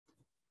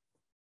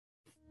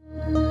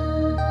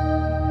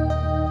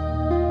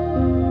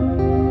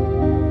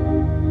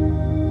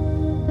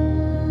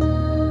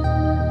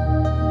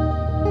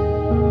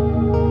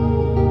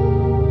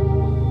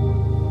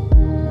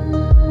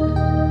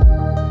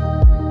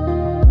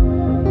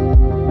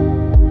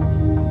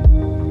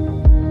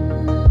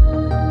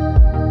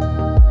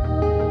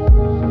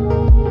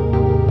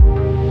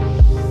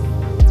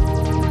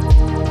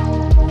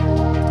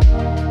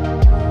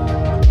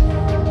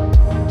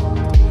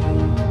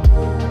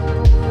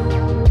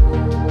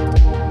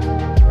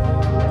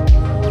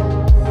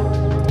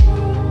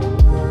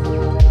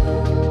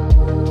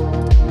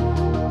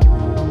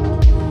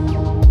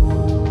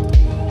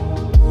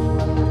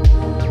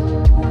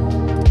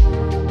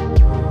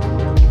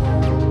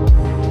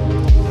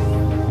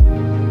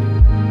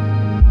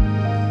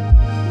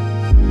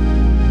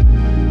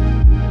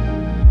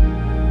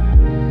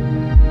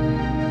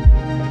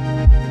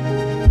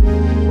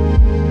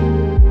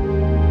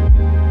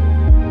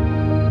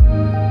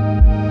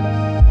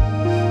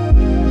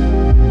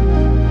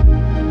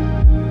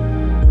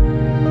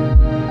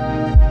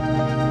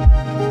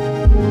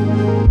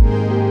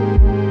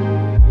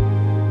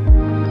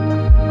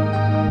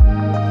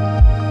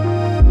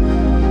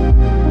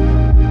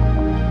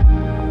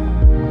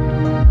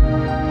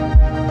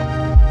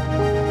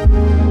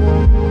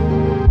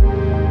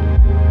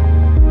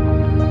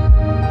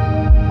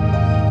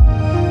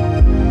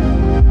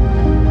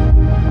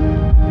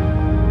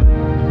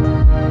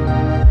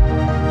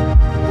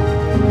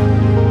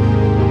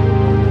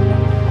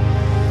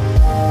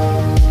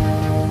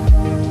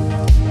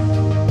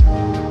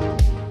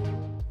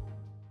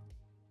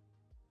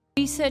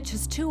Research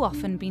has too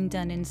often been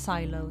done in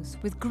silos,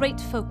 with great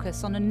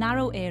focus on a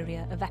narrow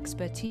area of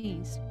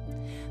expertise.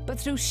 But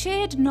through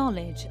shared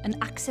knowledge and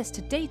access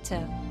to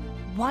data,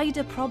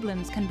 wider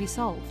problems can be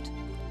solved,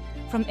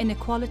 from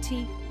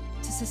inequality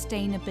to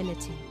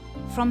sustainability,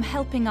 from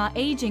helping our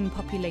ageing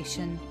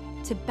population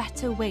to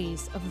better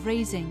ways of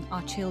raising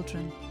our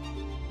children.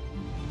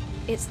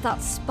 It's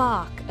that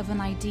spark of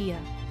an idea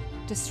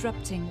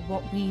disrupting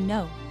what we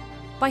know.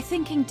 By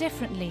thinking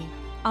differently,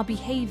 our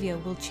behaviour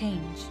will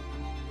change.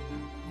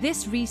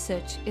 This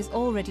research is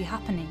already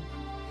happening.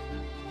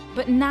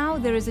 But now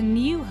there is a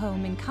new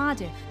home in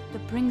Cardiff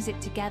that brings it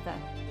together.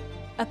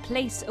 A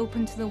place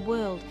open to the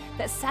world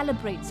that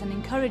celebrates and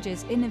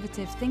encourages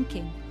innovative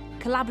thinking,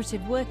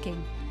 collaborative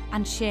working,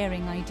 and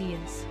sharing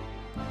ideas.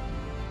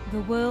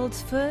 The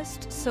world's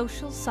first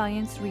social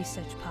science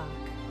research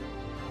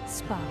park.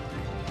 Spark.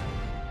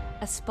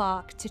 A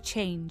spark to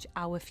change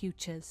our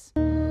futures.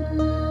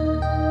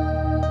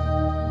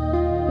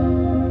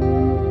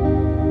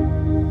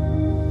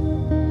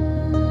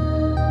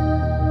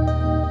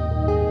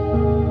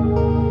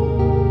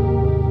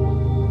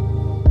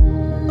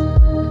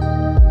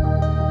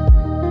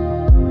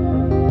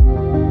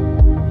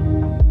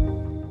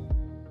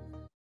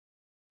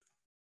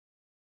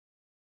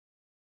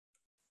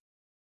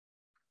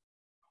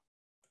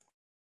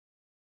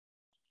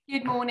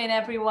 Good morning,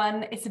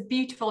 everyone. It's a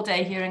beautiful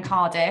day here in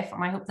Cardiff,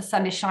 and I hope the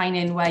sun is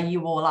shining where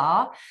you all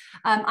are.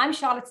 I'm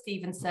Charlotte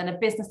Stevenson, a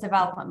business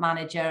development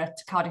manager at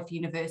Cardiff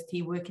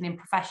University, working in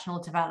professional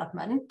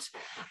development.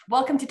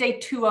 Welcome to day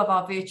 2 of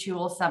our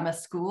virtual summer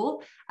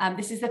school.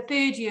 This is the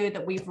 3rd year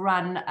that we've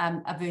run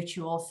a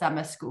virtual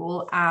summer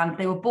school, and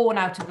they were born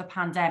out of the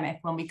pandemic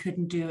when we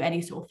couldn't do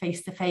any sort of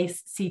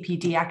face-to-face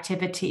CPD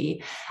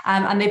activity.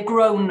 And they've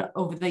grown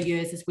over the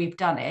years as we've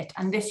done it.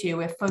 And this year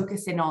we're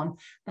focusing on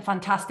the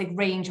fantastic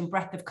range and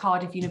breadth of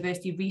Cardiff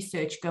University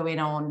research going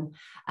on.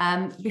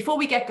 Before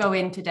we get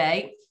going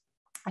today,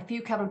 a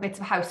few couple of bits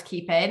of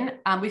housekeeping.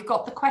 We've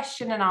got the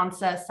question and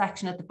answer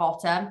section at the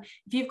bottom.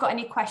 If you've got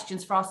any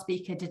questions for our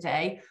speaker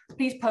today,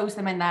 please post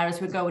them in there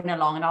as we're going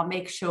along, and I'll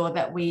make sure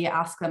that we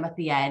ask them at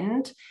the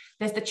end.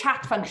 There's the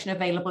chat function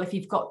available. If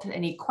you've got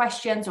any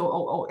questions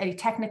or any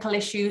technical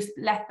issues,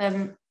 let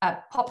them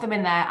pop them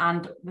in there,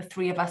 and the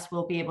 3 of us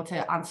will be able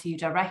to answer you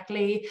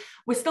directly.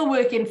 We're still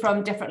working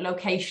from different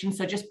locations,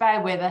 so just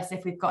bear with us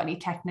if we've got any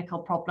technical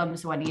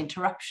problems or any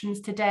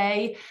interruptions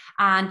today.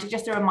 And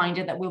just a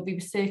reminder that we'll be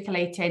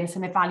circulating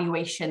some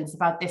evaluations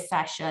about this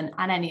session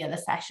and any other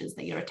sessions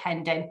that you're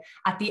attending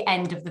at the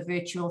end of the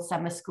virtual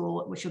summer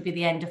school, which will be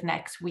the end of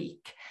next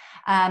week.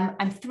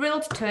 I'm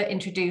thrilled to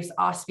introduce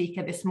our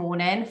speaker this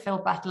morning, Phil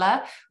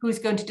Butler, who's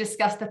going to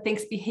discuss the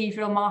THINKS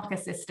behavioural marker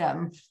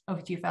system.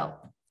 Over to you, Phil.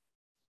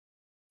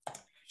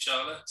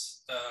 Charlotte,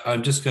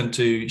 I'm just going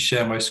to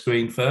share my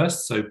screen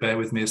first, so bear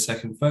with me a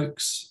second,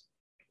 folks.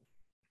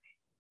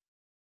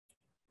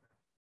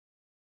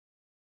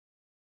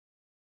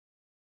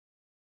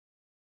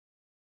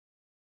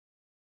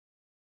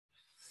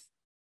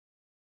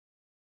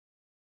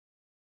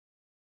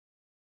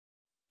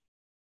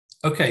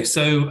 Okay,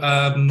 so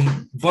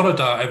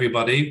Boroda,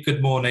 everybody.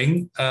 Good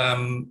morning.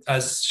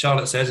 As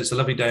Charlotte says, it's a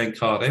lovely day in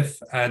Cardiff,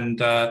 and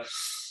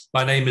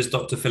my name is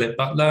Dr. Philip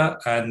Butler,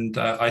 and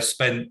I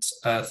spent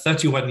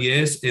 31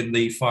 years in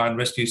the Fire and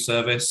Rescue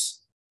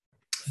Service.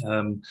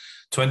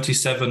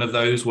 27 of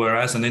those were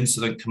as an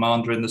incident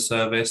commander in the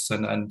service,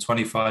 and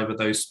 25 of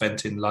those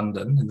spent in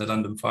London, in the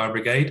London Fire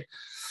Brigade.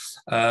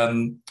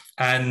 The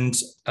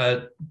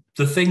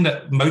thing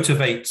that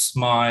motivates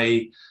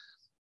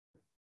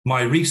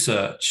my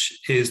research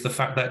is the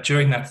fact that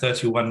during that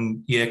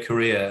 31-year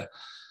career,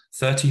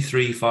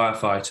 33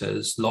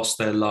 firefighters lost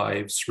their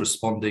lives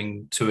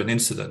responding to an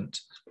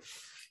incident,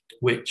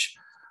 which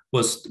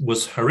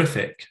was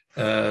horrific.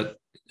 Over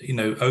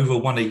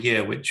 1 a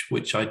year,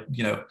 which I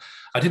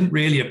didn't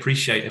really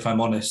appreciate, if I'm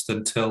honest,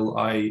 until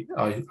I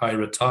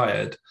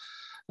retired.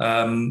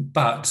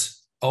 But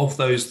of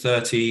those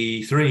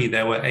 33,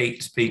 there were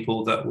 8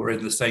 people that were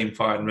in the same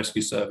fire and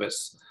rescue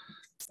service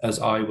as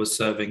I was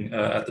serving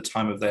at the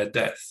time of their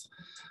death.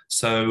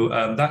 So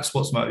that's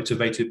what's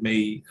motivated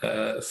me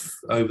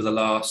over the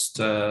last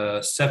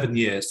 7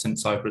 years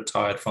since I've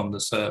retired from the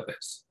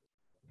service.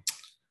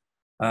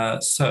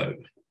 So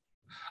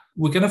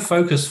we're going to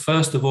focus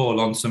first of all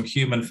on some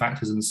human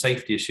factors and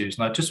safety issues.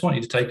 And I just want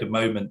you to take a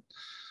moment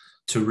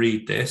to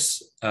read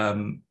this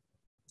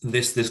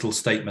little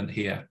statement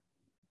here.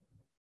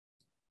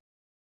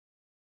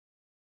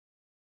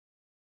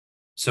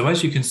 So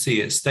as you can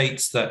see, it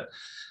states that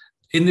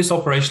in this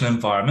operational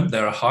environment,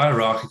 there are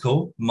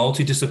hierarchical,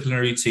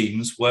 multidisciplinary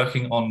teams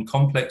working on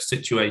complex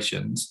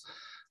situations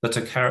that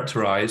are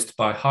characterized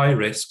by high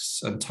risks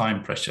and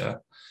time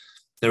pressure.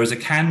 There is a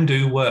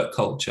can-do work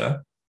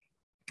culture,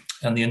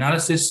 and the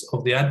analysis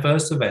of the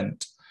adverse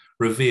event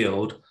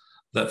revealed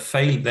that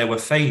there were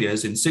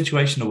failures in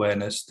situation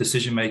awareness,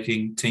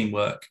 decision-making,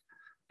 teamwork,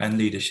 and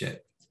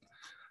leadership.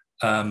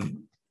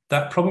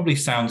 That probably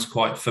sounds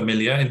quite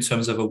familiar in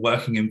terms of a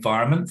working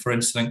environment for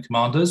incident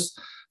commanders.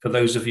 for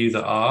those of you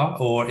that are,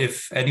 or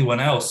if anyone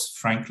else,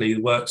 frankly,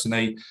 works in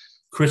a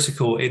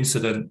critical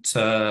incident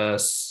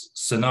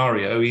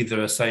scenario,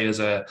 either say as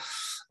a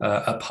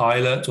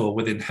pilot or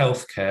within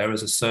healthcare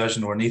as a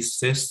surgeon or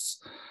anaesthetist,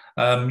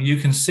 you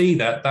can see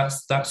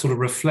that sort of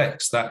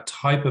reflects that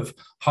type of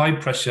high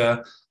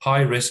pressure,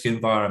 high risk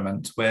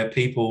environment where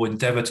people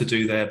endeavour to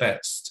do their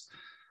best.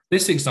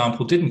 This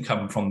example didn't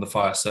come from the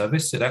fire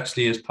service. It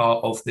actually is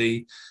part of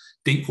the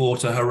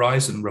Deepwater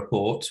Horizon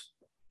report,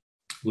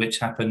 which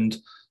happened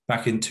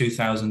back in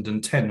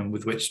 2010 and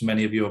with which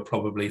many of you are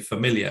probably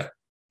familiar.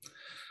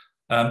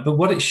 But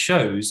what it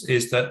shows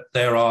is that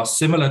there are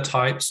similar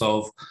types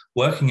of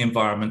working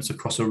environments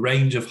across a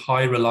range of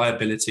high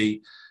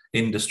reliability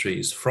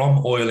industries,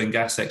 from oil and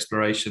gas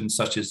exploration,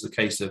 such as the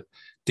case of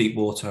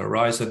Deepwater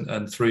Horizon,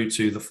 and through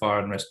to the Fire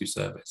and Rescue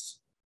Service.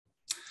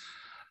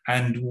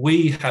 And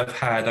we have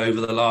had over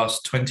the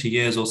last 20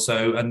 years or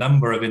so a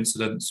number of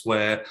incidents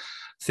where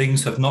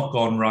things have not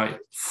gone right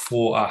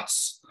for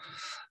us.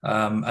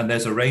 And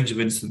there's a range of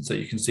incidents that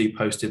you can see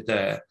posted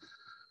there.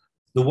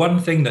 The one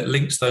thing that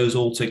links those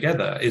all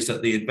together is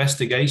that the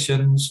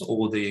investigations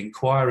or the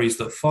inquiries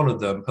that followed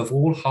them have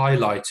all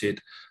highlighted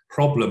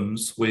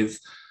problems with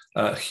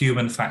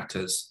human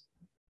factors,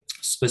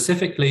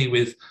 specifically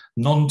with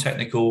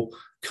non-technical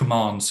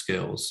command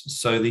skills.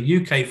 So the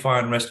UK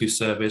Fire and Rescue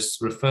Service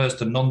refers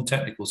to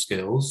non-technical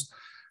skills,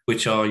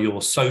 which are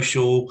your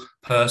social,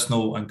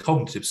 personal, and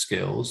cognitive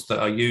skills that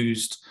are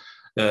used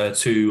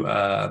that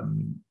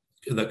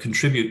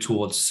contribute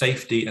towards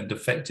safety and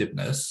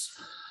effectiveness.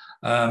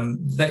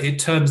 That it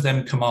terms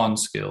them command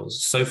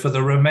skills. So for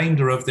the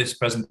remainder of this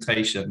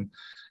presentation,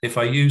 if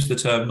I use the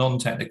term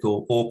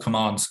non-technical or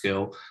command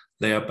skill,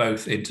 they are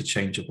both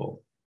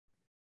interchangeable.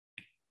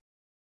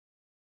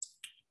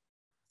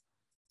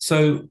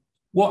 So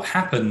what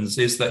happens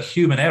is that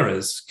human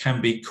errors can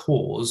be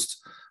caused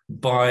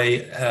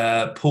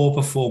by poor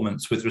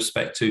performance with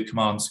respect to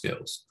command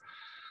skills.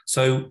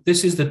 So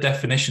this is the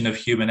definition of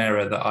human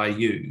error that I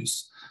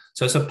use.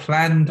 So it's a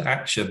planned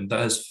action that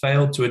has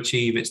failed to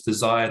achieve its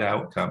desired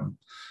outcome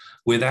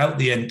without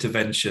the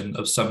intervention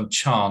of some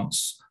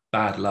chance,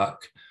 bad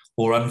luck,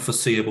 or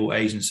unforeseeable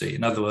agency.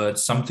 In other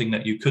words, something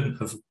that you couldn't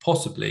have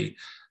possibly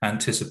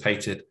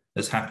anticipated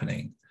as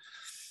happening.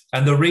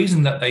 And the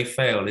reason that they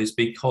fail is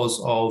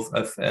because of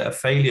a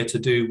failure to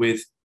do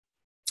with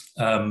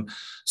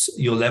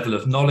your level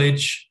of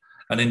knowledge,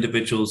 an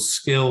individual's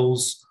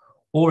skills,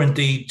 or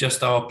indeed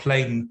just our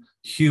plain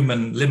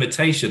human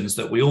limitations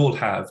that we all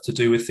have to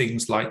do with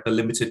things like the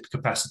limited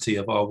capacity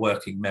of our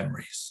working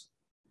memories.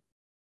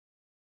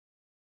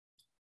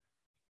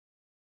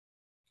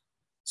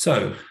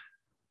 So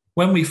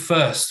when we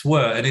first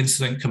were an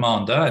incident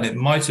commander, and it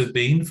might have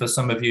been for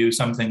some of you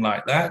something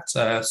like that,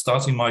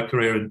 starting my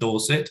career in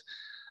Dorset,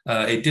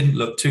 it didn't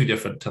look too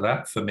different to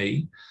that for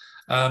me.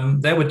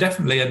 There were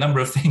definitely a number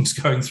of things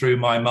going through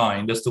my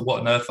mind as to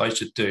what on earth I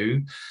should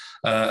do,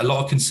 a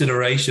lot of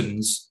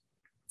considerations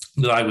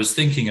that I was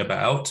thinking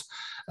about.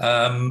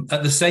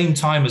 At the same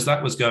time as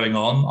that was going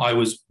on, I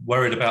was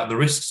worried about the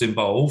risks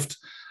involved,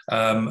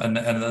 and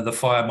the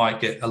fire might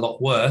get a lot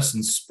worse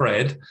and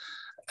spread.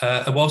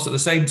 Whilst at the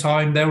same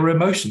time, there were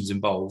emotions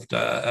involved,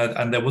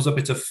 and there was a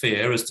bit of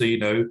fear as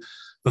to,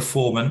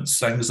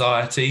 performance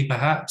anxiety,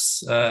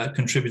 perhaps,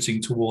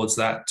 contributing towards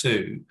that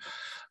too.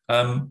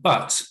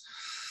 But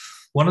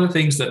one of the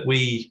things that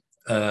we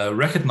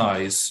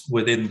recognise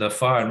within the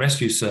Fire and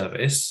Rescue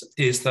Service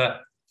is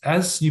that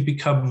as you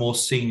become more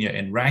senior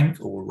in rank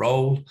or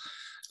role,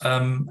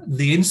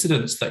 the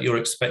incidents that you're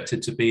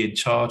expected to be in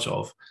charge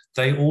of,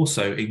 they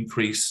also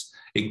increase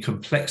in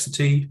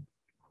complexity,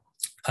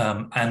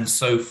 and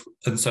so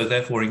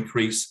therefore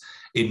increase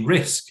in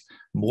risk.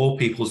 More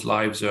people's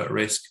lives are at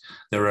risk.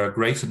 There are a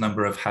greater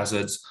number of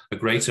hazards, a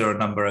greater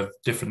number of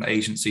different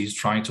agencies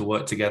trying to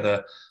work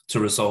together to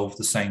resolve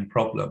the same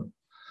problem.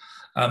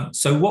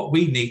 So what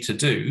we need to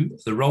do,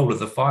 the role of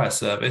the fire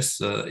service,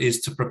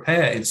 is to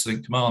prepare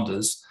incident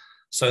commanders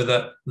so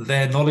that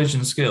their knowledge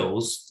and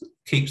skills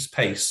keeps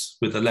pace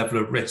with the level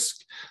of risk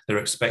they're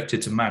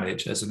expected to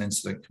manage as an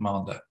incident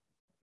commander.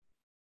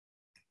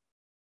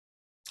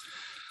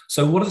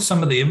 So what are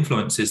some of the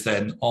influences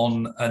then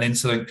on an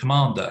incident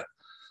commander?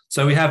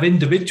 So we have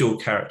individual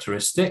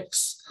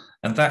characteristics,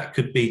 and that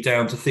could be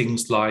down to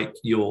things like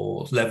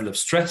your level of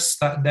stress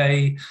that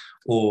day,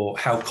 or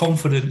how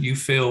confident you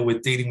feel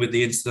with dealing with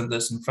the incident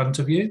that's in front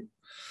of you.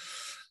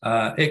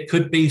 It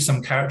could be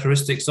some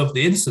characteristics of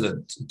the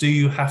incident. Do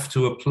you have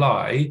to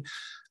apply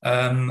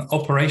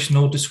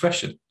operational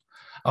discretion?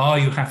 Are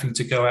you having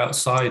to go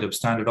outside of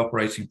standard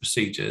operating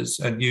procedures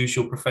and use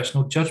your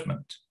professional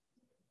judgment?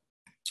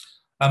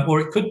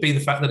 Or it could be the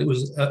fact that it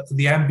was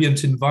the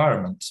ambient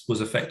environment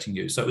was affecting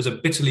you. So it was a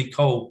bitterly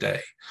cold day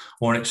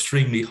or an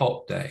extremely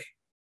hot day.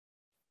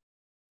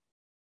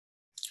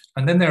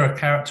 And then there are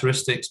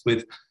characteristics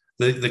with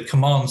the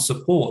command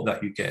support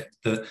that you get,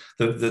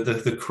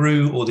 the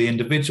crew or the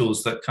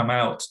individuals that come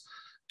out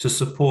to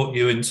support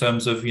you in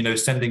terms of,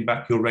 sending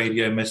back your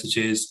radio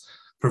messages,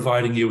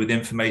 providing you with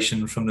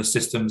information from the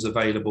systems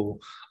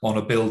available on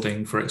a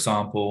building, for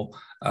example,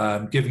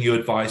 giving you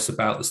advice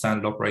about the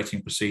standard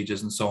operating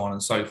procedures and so on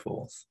and so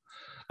forth.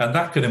 And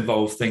that could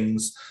involve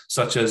things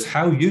such as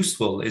how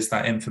useful is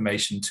that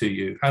information to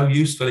you? How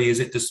usefully is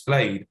it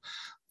displayed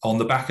on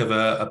the back of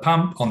a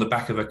pump, on the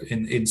back of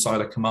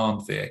inside a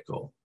command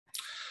vehicle?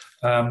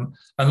 And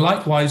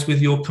likewise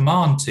with your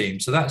command team.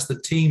 So that's the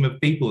team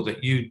of people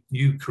that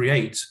you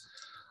create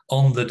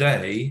on the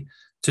day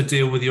to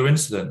deal with your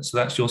incident. So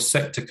that's your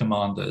sector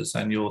commanders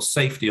and your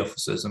safety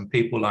officers and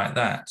people like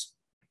that.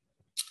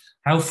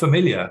 How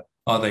familiar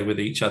are they with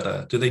each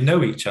other? Do they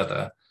know each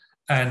other?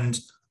 And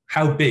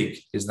how big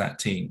is that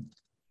team?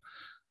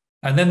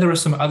 And then there are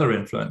some other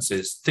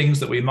influences, things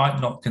that we might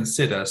not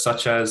consider,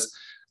 such as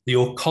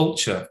your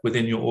culture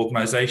within your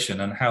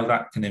organization and how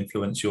that can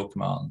influence your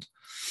command.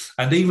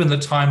 And even the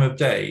time of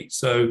day.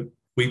 So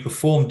we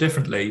perform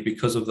differently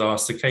because of our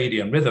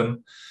circadian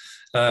rhythm.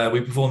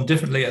 We perform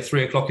differently at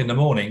 3 o'clock in the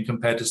morning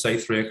compared to, say,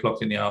 3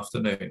 o'clock in the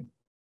afternoon.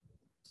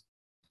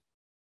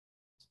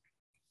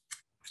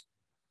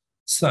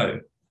 So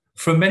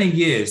for many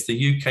years,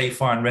 the UK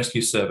Fire and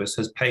Rescue Service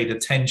has paid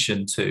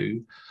attention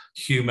to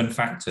human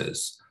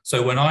factors.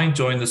 So when I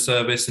joined the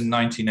service in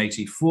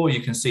 1984,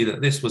 you can see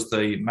that this was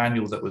the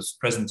manual that was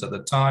present at the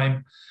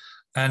time.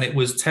 And it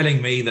was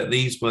telling me that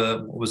these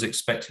were what was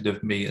expected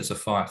of me as a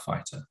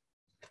firefighter.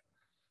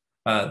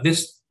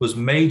 This was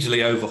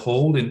majorly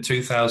overhauled in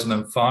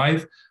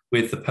 2005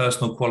 with the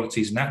personal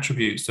qualities and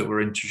attributes that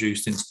were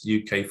introduced into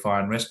the UK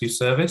Fire and Rescue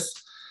Service.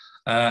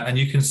 And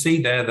you can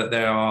see there that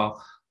there are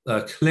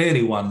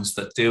clearly ones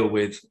that deal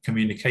with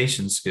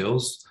communication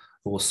skills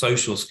or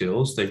social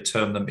skills. They've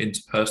termed them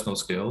interpersonal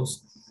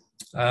skills.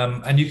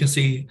 And you can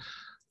see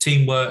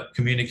teamwork,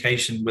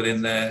 communication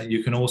within there.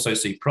 You can also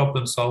see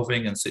problem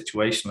solving and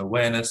situational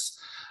awareness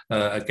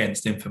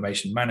against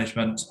information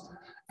management,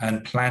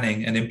 and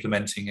planning and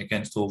implementing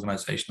against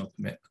organizational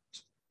commitment.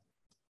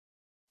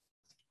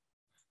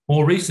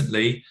 More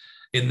recently,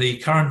 in the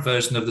current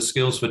version of the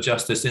Skills for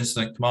Justice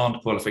Incident Command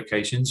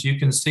qualifications, you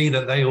can see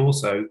that they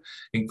also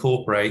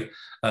incorporate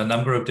a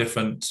number of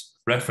different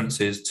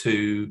references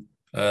to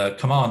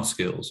command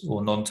skills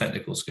or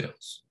non-technical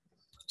skills.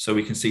 So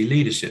we can see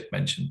leadership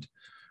mentioned,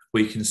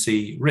 we can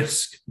see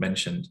risk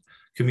mentioned,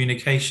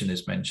 communication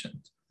is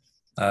mentioned,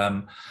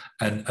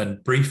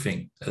 and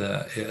briefing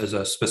as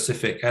a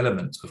specific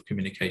element of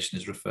communication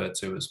is referred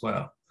to as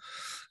well.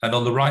 And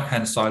on the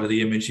right-hand side of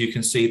the image, you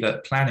can see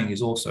that planning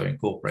is also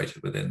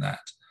incorporated within that.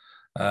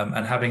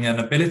 And having an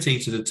ability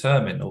to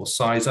determine or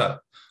size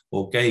up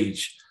or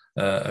gauge,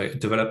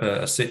 develop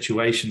a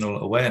situational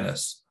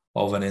awareness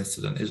of an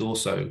incident is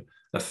also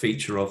a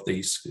feature of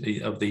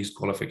these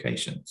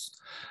qualifications.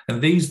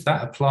 And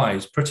that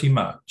applies pretty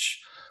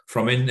much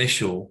from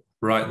initial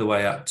right the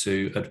way up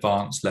to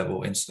advanced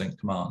level incident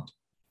command.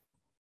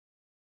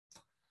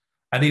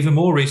 And even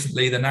more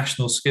recently, the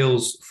National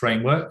Skills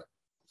Framework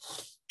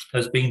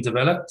has been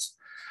developed.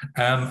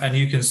 And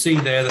you can see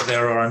there that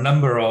there are a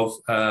number of,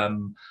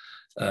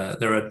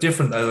 there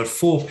are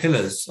 4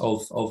 pillars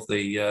of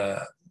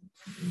the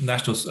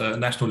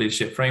National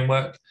Leadership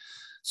Framework.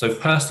 So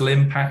personal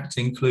impact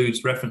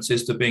includes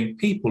references to being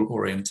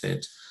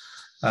people-oriented,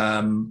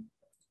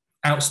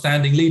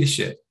 outstanding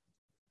leadership,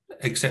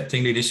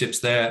 accepting leadership's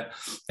there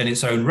in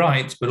its own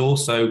right, but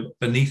also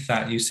beneath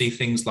that you see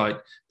things like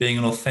being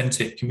an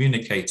authentic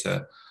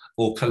communicator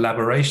or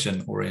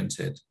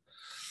collaboration-oriented.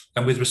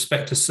 And with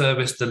respect to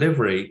service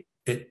delivery,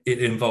 it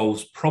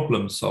involves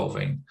problem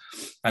solving.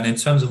 And in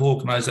terms of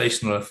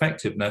organizational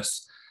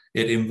effectiveness,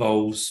 it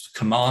involves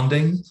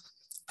commanding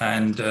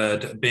and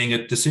being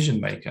a decision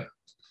maker.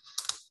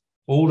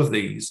 All of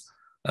these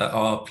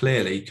are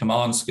clearly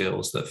command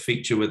skills that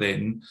feature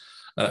within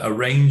a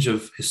range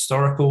of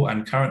historical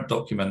and current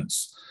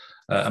documents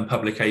and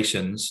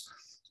publications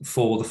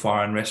for the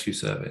Fire and Rescue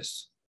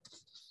Service.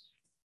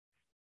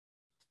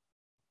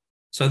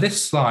 So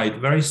this slide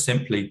very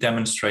simply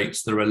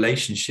demonstrates the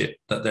relationship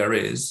that there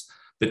is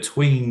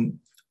between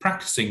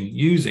practicing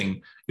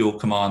using your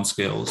command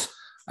skills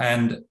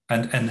and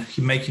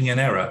making an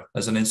error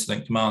as an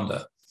incident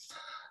commander.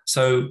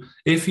 So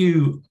if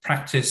you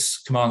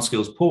practice command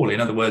skills poorly,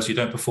 in other words, you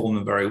don't perform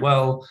them very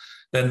well,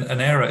 then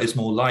an error is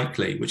more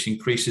likely, which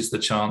increases the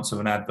chance of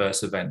an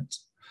adverse event.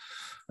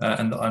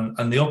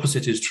 And the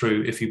opposite is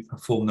true if you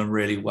perform them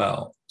really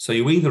well. So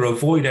you either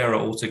avoid error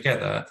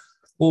altogether,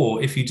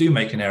 or if you do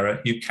make an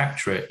error, you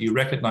capture it, you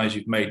recognize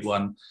you've made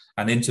one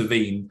and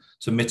intervene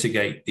to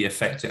mitigate the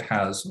effect it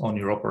has on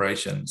your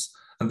operations.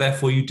 And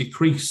therefore you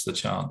decrease the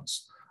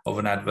chance of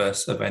an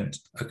adverse event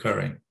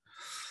occurring.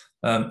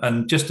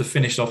 And just to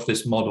finish off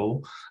this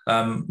model,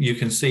 you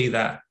can see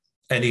that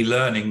any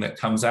learning that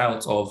comes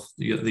out of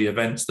the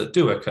events that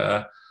do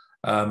occur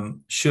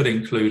should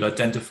include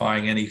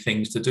identifying any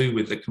things to do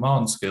with the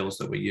command skills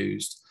that we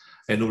used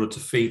in order to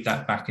feed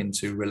that back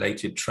into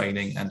related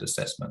training and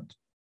assessment.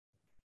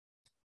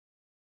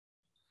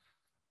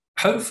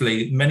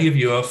 Hopefully, many of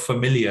you are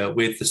familiar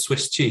with the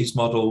Swiss cheese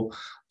model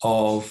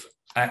of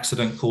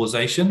accident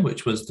causation,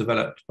 which was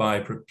developed by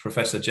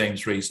Professor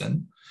James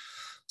Reason.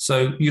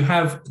 So you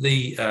have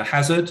the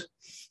hazard,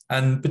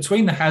 and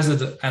between the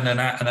hazard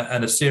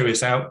and a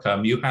serious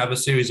outcome, you have a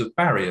series of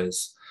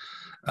barriers.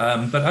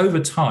 But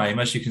over time,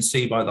 as you can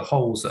see by the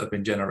holes that have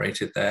been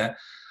generated there,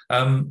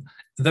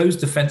 those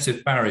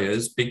defensive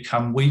barriers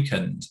become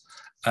weakened,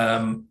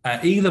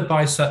 either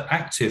by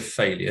active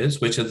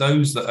failures, which are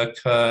those that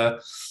occur,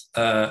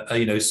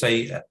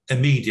 say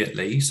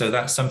immediately. So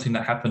that's something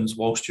that happens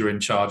whilst you're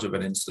in charge of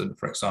an incident,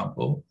 for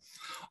example,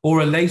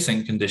 or a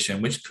latent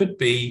condition, which could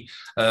be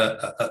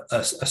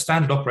a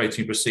standard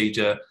operating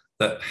procedure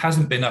that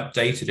hasn't been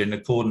updated in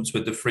accordance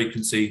with the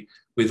frequency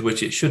with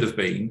which it should have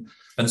been.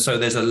 And so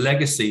there's a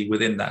legacy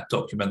within that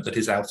document that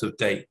is out of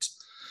date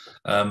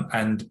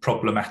and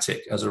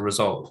problematic as a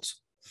result.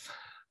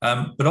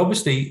 But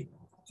obviously,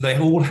 they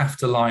all have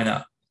to line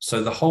up.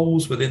 So the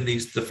holes within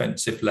these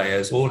defensive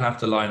layers all have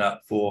to line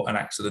up for an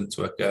accident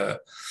to occur.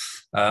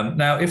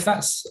 Now, if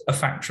that's a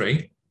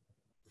factory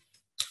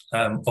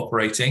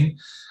operating,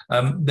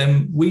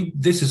 then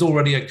this has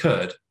already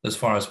occurred as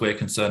far as we're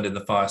concerned in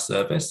the fire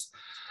service.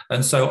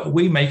 And so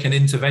we make an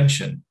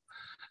intervention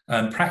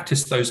and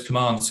practice those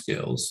command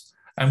skills.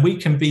 And we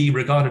can be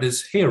regarded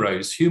as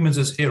heroes, humans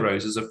as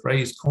heroes, is a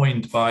phrase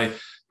coined by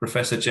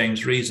Professor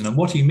James Reason. And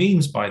what he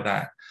means by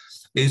that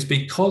is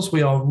because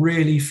we are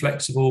really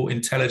flexible,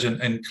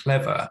 intelligent, and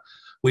clever,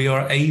 we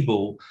are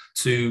able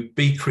to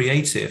be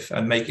creative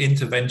and make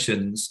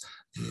interventions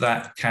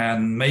that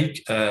can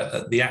make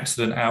the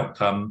accident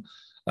outcome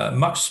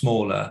much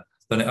smaller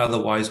than it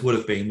otherwise would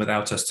have been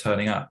without us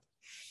turning up.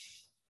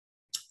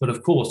 But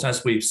of course,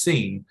 as we've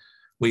seen,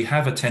 we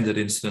have attended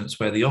incidents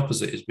where the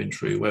opposite has been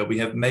true, where we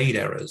have made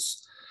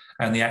errors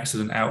and the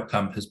accident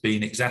outcome has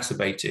been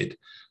exacerbated,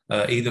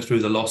 either through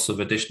the loss of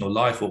additional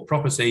life or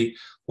property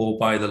or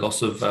by the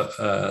loss of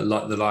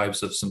the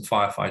lives of some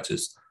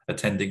firefighters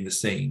attending the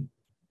scene.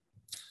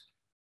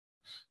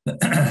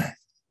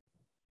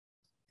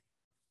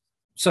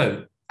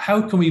 So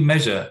how can we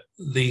measure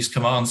these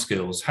command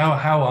skills? How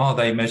are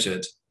they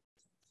measured?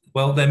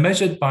 Well, they're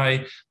measured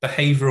by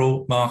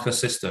behavioural marker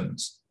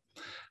systems.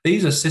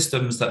 These are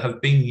systems that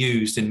have been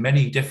used in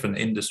many different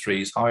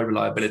industries, high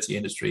reliability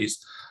industries,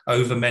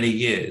 over many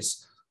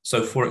years.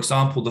 So, for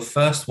example, the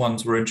first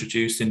ones were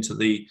introduced into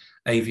the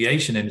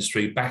aviation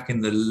industry back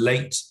in the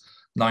late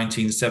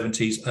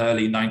 1970s,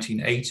 early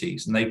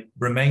 1980s, and they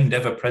remained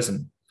ever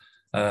present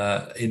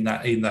in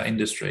that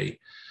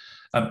industry.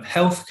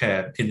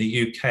 Healthcare in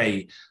the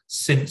UK,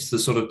 since the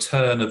sort of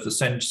turn of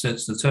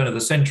the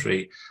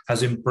century,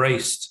 has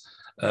embraced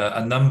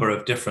a number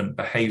of different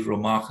behavioural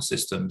marker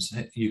systems.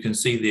 You can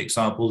see the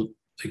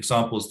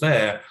examples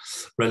there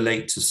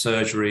relate to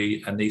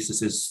surgery,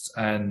 anaesthetists,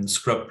 and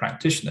scrub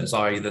practitioners,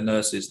 i.e. the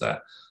nurses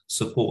that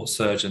support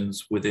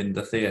surgeons within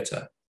the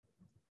theatre.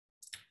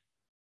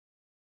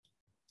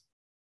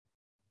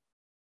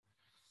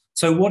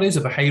 So what is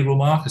a behavioural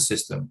marker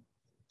system?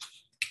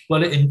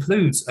 Well, it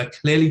includes a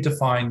clearly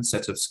defined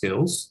set of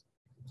skills.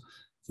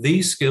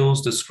 These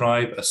skills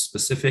describe a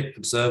specific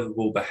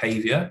observable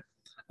behaviour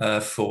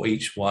for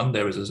each one.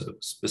 There is a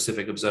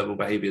specific observable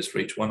behaviours for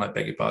each one, I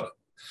beg your pardon.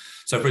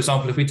 So for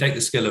example, if we take the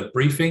skill of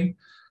briefing,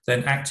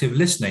 then active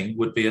listening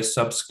would be a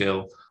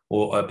sub-skill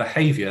or a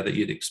behaviour that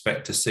you'd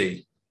expect to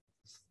see.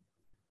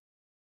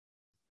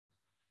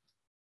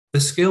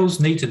 The skills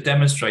need to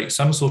demonstrate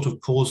some sort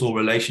of causal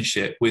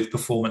relationship with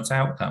performance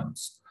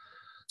outcomes.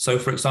 So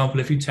for example,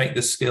 if you take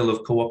the skill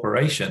of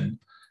cooperation,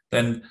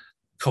 then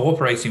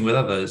cooperating with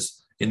others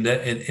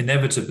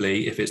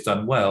inevitably, if it's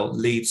done well,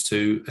 leads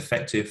to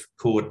effective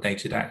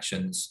coordinated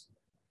actions.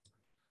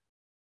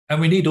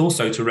 And we need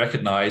also to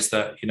recognize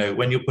that,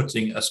 when you're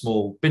putting a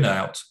small bin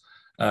out,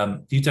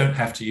 you don't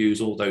have to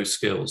use all those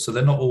skills. So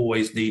they're not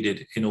always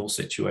needed in all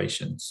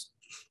situations.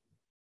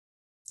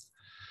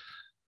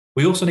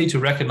 We also need to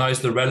recognize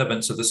the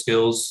relevance of the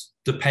skills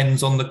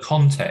depends on the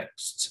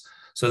context.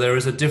 So there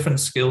is a different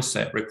skill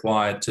set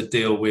required to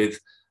deal with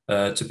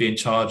to be in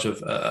charge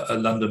of a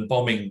London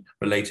bombing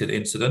related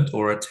incident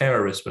or a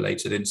terrorist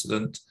related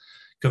incident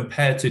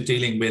compared to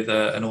dealing with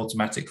an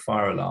automatic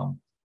fire alarm.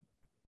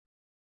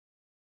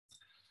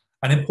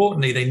 And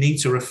importantly, they need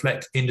to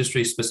reflect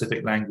industry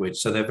specific language.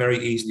 So they're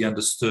very easily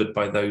understood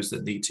by those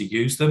that need to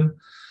use them,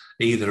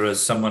 either as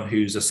someone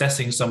who's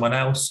assessing someone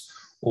else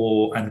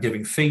and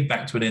giving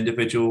feedback to an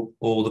individual,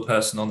 or the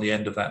person on the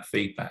end of that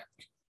feedback.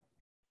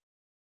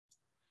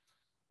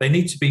 They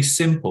need to be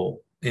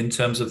simple in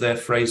terms of their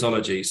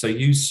phraseology. So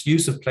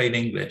use of plain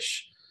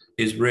English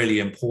is really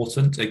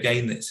important.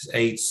 Again, this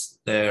aids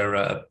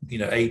their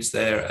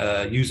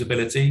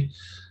usability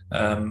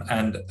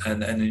and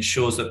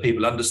ensures that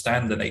people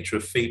understand the nature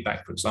of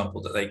feedback, for example,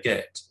 that they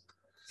get.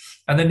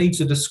 And they need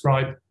to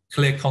describe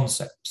clear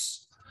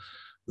concepts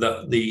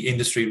that the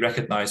industry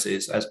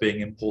recognizes as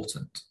being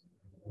important.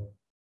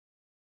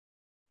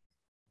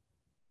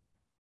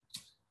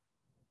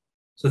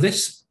 So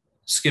this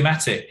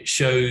schematic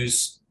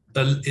shows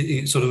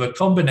sort of a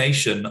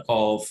combination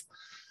of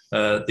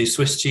the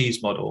Swiss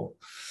cheese model,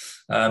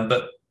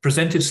 but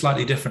presented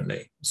slightly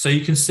differently. So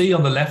you can see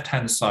on the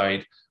left-hand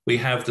side, We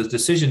have the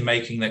decision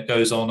making that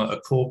goes on at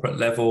a corporate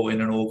level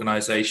in an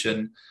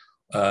organization,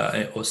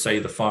 or say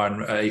a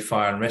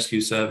fire and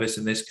rescue service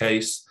in this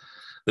case,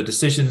 the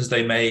decisions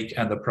they make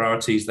and the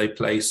priorities they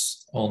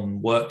place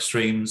on work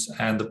streams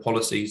and the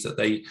policies that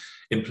they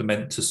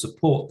implement to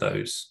support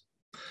those.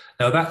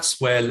 Now that's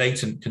where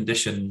latent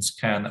conditions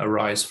can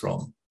arise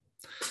from.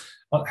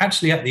 Well,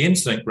 actually at the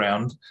incident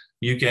ground,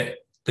 you get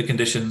the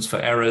conditions for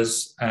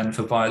errors and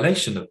for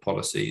violation of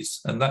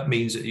policies. And that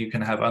means that you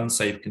can have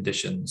unsafe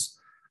conditions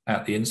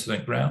at the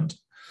incident ground.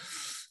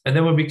 And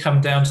then when we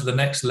come down to the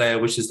next layer,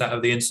 which is that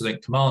of the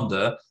incident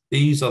commander,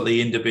 these are the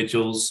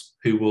individuals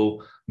who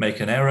will make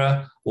an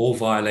error or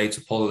violate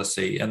a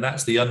policy. And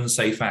that's the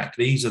unsafe act.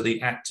 These are the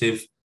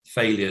active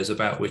failures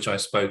about which I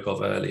spoke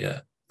of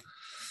earlier.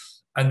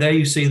 And there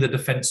you see the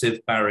defensive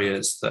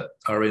barriers that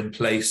are in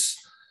place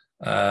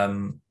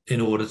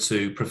in order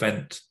to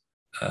prevent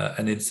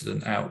an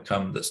incident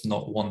outcome that's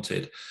not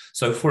wanted.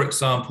 So for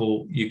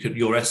example,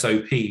 your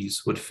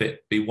SOPs would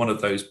be one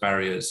of those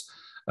barriers.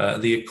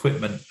 The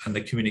equipment and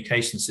the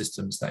communication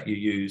systems that you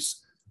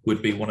use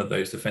would be one of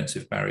those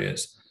defensive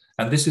barriers.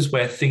 And this is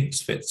where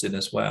THINKS fits in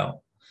as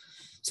well.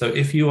 So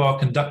if you are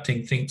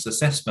conducting THINKS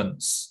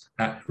assessments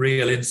at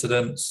real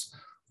incidents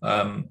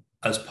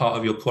as part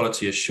of your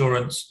quality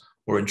assurance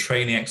or in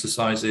training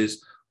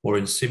exercises or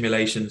in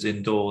simulations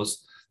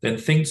indoors, then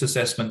THINKS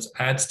assessments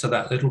adds to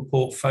that little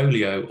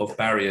portfolio of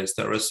barriers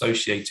that are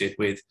associated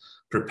with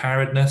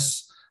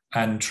preparedness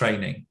and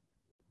training.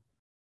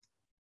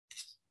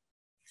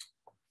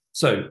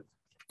 So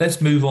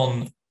let's move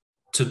on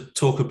to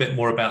talk a bit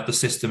more about the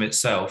system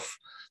itself.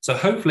 So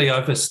hopefully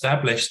I've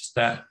established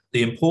that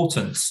the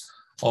importance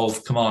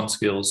of command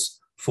skills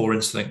for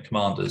incident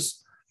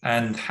commanders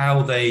and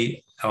how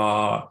they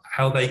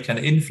can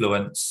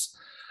influence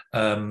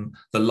the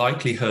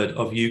likelihood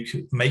of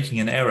you making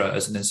an error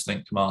as an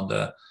incident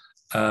commander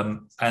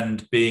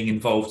and being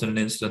involved in an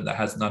incident that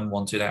has an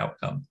unwanted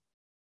outcome.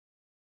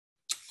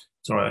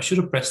 Sorry, I should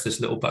have pressed this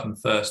little button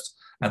first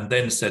and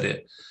then said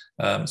it.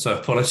 So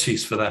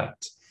apologies for that.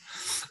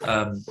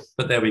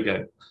 But there we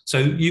go. So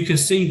you can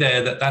see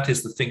there that that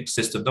is the THINK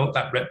system. What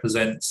that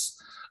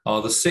represents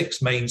are the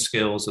 6 main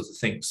skills of the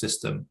THINK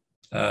system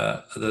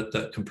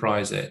that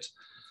comprise it.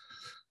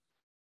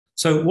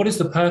 So what is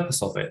the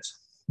purpose of it?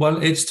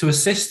 Well, it's to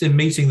assist in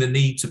meeting the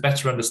need to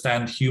better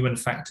understand human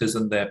factors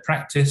and their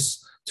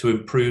practice to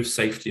improve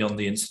safety on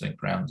the incident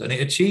ground. And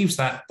it achieves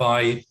that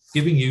by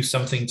giving you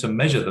something to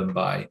measure them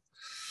by.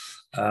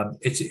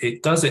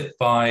 It does it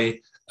by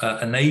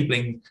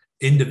enabling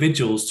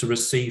individuals to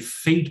receive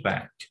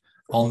feedback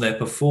on their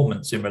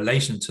performance in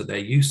relation to their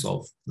use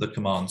of the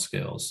command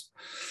skills.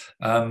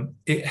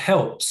 It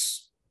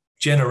helps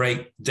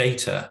generate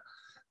data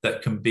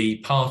that can be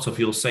part of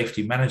your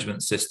safety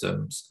management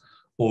systems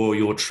or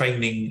your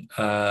training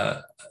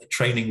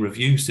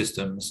review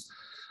systems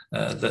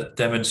that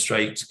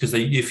demonstrate, because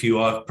if you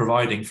are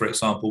providing, for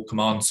example,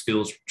 command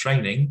skills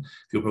training,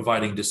 if you're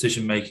providing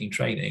decision-making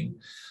training,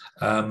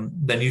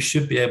 then you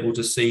should be able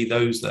to see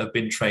those that have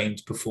been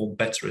trained perform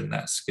better in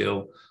that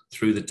skill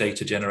through the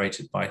data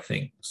generated by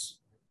THINKS.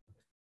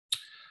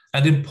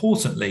 And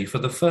importantly, for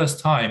the first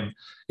time,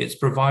 it's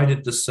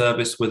provided the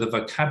service with a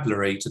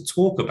vocabulary to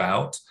talk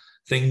about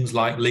things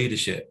like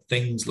leadership,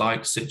 things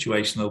like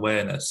situational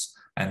awareness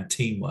and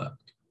teamwork.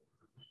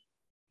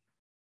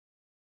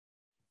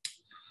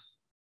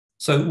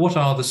 So what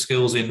are the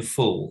skills in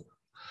full?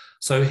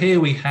 So here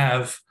we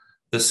have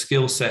the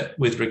skill set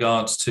with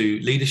regards to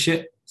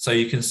leadership. So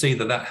you can see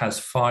that that has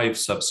 5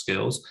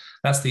 sub-skills.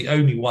 That's the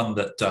only one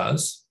that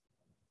does.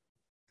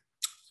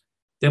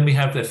 Then we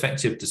have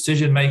effective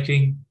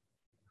decision-making,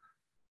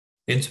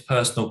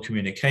 interpersonal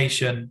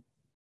communication,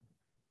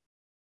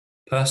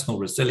 personal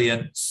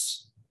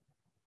resilience,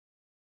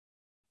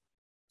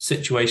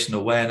 situational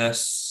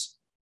awareness,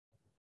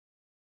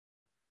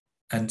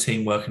 and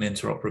teamwork and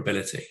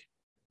interoperability.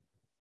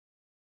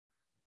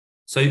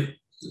 So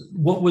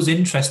what was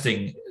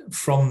interesting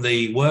from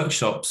the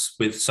workshops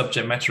with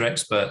subject matter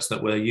experts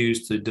that were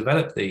used to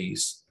develop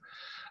these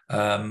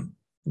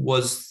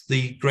was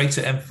the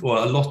greater,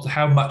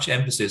 how much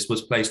emphasis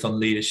was placed on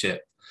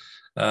leadership.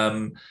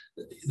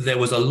 There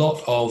was a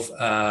lot of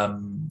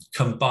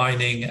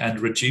combining and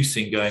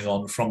reducing going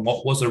on from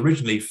what was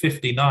originally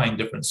 59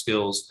 different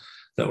skills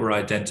that were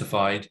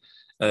identified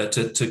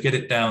to get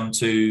it down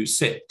to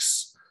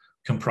 6,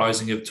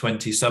 comprising of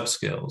 20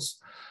 sub-skills.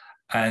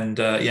 And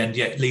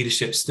yet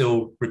leadership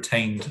still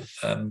retained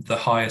the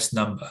highest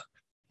number.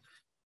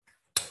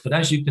 But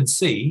as you can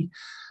see,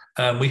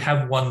 we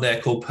have one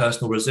there called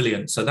personal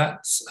resilience. So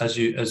that's,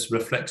 as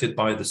reflected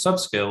by the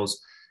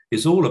sub-skills,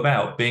 is all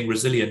about being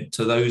resilient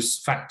to those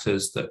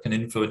factors that can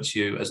influence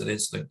you as an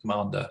incident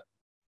commander.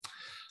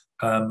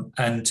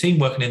 And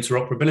teamwork and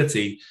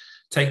interoperability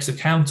takes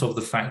account of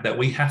the fact that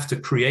we have to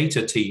create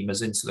a team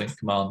as incident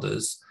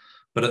commanders,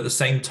 but at the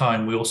same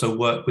time, we also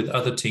work with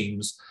other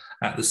teams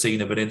at the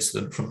scene of an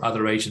incident from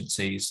other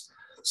agencies,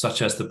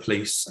 such as the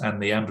police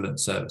and the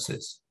ambulance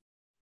services.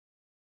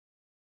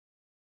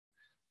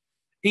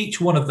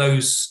 each one of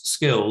those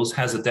skills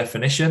has a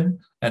definition,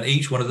 and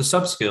each one of the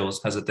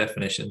sub-skills has a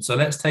definition. So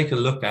let's take a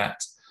look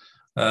at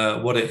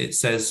what it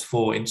says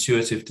for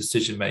intuitive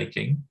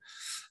decision-making.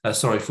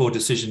 For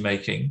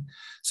decision-making.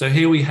 So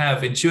here we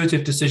have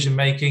intuitive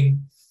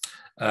decision-making,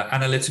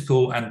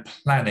 analytical and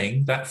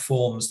planning. That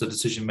forms the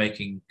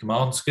decision-making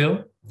command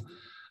skill.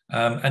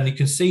 And you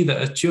can see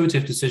that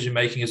intuitive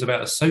decision-making is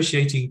about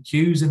associating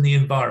cues in the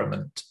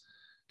environment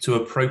to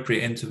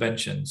appropriate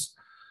interventions.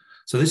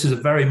 So this is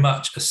very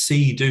much a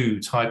see-do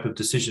type of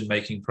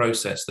decision-making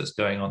process that's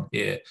going on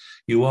here.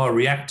 You are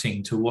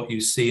reacting to what you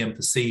see and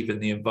perceive in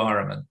the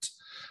environment,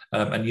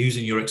 and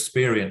using your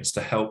experience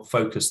to help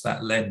focus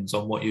that lens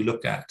on what you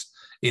look at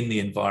in the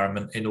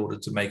environment in order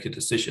to make a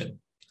decision.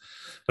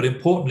 But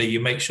importantly, you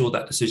make sure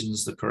that decision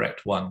is the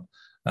correct one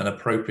and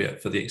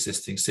appropriate for the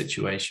existing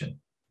situation.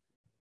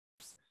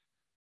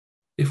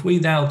 If we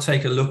now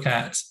take a look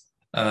at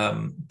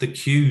the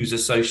cues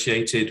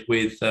associated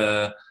with,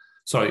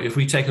 if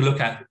we take a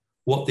look at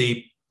what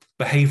the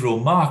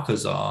behavioural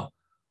markers are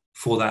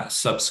for that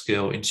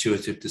sub-skill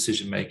intuitive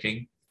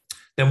decision-making,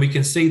 then we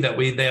can see that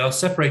they are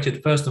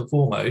separated first and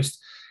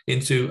foremost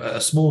into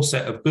a small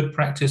set of good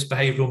practice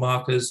behavioural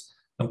markers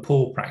and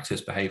poor practice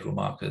behavioural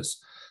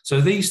markers. So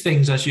these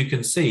things, as you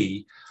can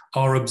see,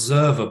 are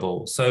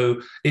observable.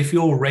 So if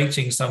you're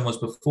rating someone's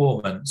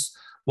performance,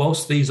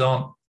 whilst these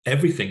aren't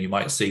everything you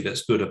might see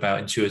that's good about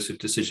intuitive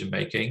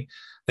decision-making,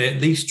 they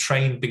at least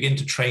begin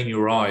to train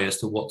your eye as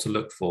to what to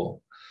look for.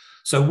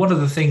 So one of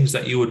the things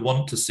that you would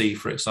want to see,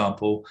 for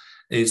example,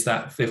 is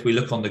that if we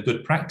look on the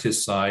good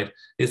practice side,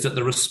 is that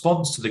the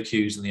response to the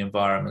cues in the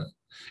environment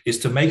is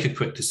to make a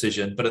quick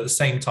decision, but at the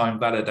same time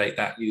validate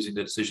that using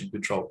the decision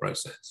control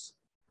process.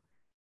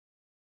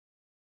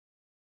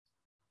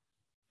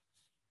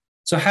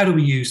 So how do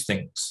we use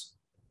things?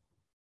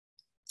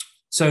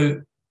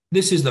 So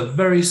this is the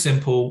very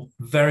simple,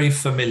 very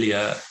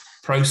familiar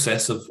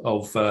process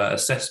of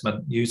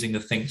assessment using the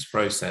THINKS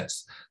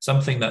process,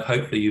 something that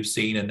hopefully you've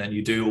seen and then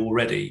you do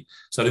already.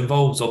 So it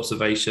involves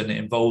observation, it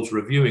involves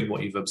reviewing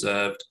what you've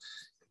observed,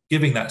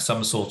 giving that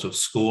some sort of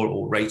score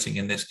or rating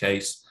in this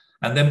case,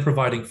 and then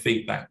providing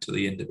feedback to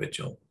the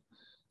individual.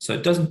 So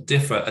it doesn't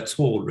differ at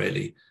all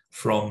really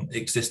from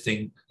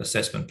existing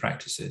assessment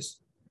practices.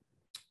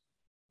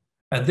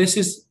 And this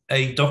is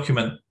a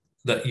document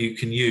that you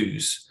can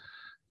use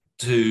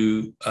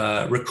to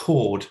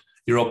record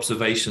your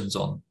observations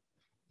on.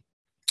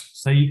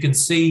 So you can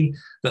see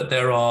that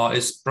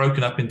it's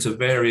broken up into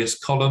various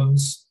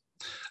columns.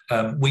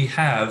 We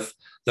have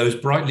those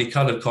brightly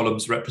colored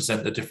columns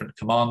represent the different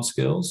command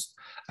skills,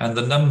 and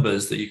the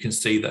numbers that you can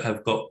see that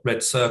have got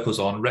red circles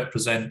on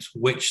represent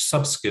which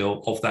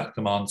sub-skill of that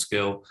command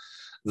skill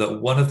that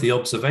one of the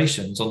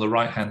observations on the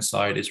right-hand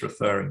side is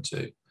referring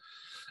to.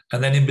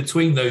 And then in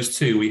between those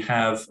two, we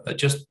have a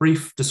just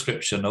brief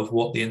description of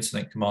what the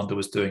incident commander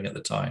was doing at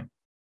the time.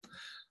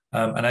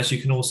 And as you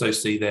can also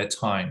see, they're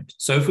timed.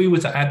 So if we were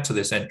to add to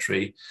this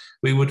entry,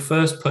 we would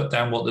first put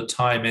down what the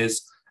time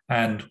is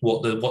and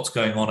what's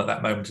going on at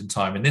that moment in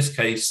time. In this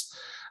case,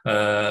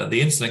 the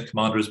incident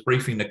commander is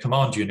briefing the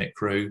command unit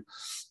crew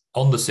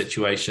on the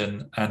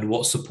situation and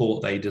what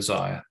support they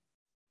desire.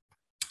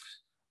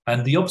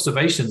 And the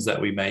observations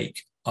that we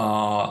make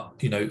are,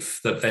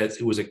 that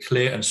it was a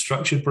clear and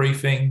structured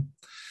briefing,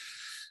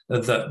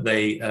 that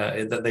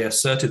they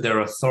asserted their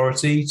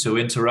authority to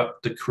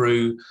interrupt the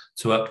crew,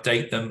 to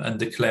update them and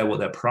declare what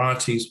their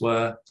priorities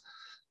were,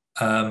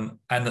 and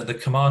that the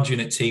command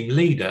unit team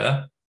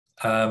leader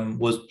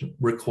was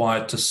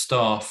required to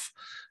staff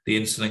the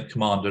incident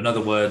commander. In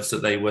other words,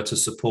 that they were to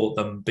support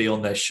them, be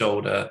on their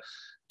shoulder,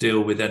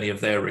 deal with any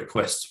of their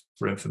requests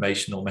for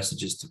information or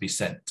messages to be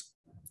sent.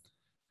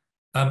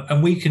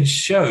 And we can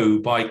show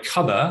by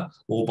colour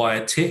or by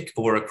a tick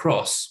or a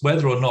cross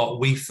whether or not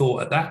we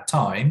thought at that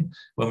time,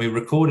 when we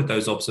recorded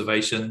those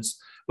observations,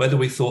 whether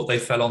we thought they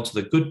fell onto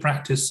the good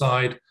practice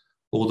side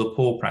or the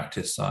poor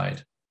practice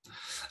side.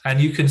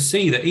 And you can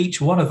see that each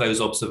one of those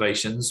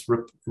observations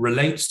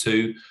relates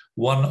to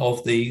one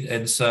of the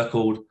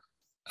encircled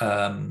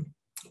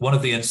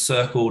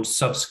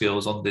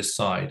sub-skills on this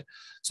side.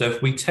 So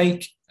if we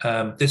take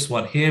this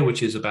one here,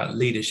 which is about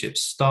leadership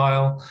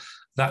style,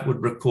 that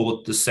would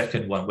record the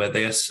second one, where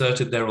they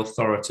asserted their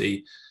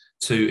authority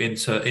to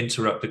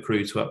interrupt the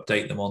crew to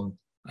update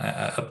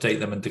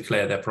them and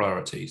declare their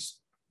priorities,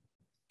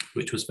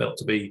 which was felt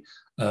to be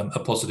a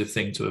positive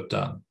thing to have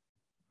done.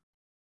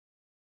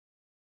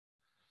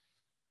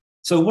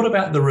 So what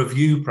about the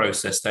review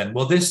process then?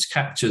 Well, this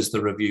captures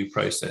the review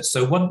process.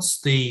 So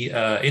once the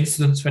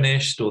incident's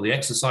finished, or the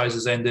exercise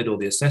has ended, or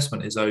the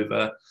assessment is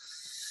over,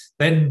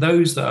 then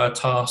those that are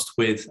tasked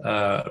with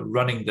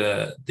running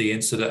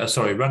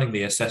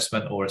the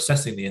assessment or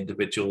assessing the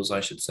individuals, I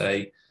should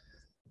say,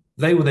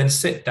 they will then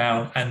sit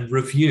down and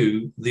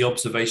review the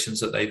observations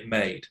that they've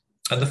made.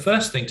 And the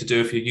first thing to do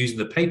if you're using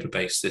the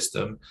paper-based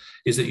system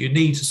is that you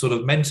need to sort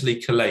of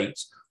mentally collate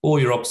all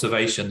your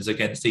observations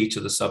against each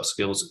of the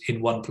sub-skills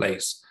in one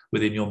place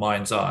within your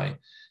mind's eye.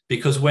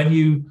 Because when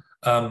you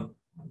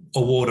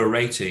award a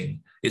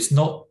rating, it's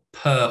not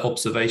per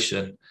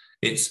observation,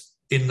 It's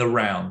in the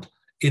round,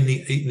 in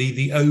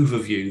the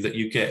overview that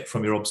you get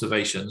from your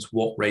observations.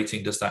 What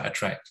rating does that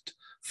attract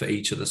for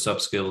each of the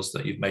sub-skills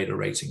that you've made a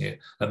rating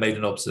and made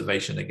an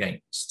observation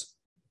against?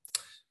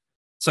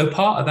 So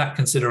part of that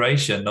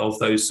consideration of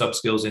those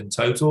sub-skills in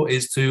total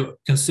is to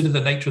consider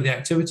the nature of the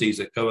activities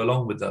that go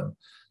along with them.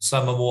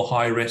 Some are more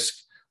high risk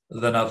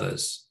than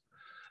others.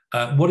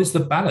 What is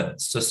the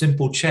balance? A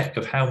simple check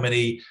of how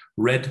many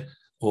red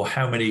or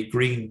how many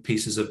green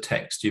pieces of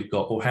text you've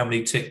got, or how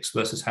many ticks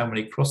versus how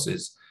many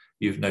crosses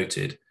you've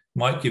noted,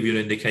 might give you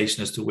an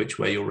indication as to which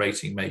way your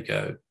rating may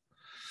go.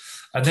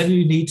 And then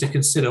you need to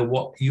consider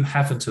what you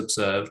haven't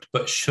observed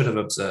but should have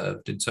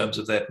observed in terms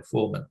of their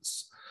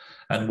performance,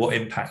 and what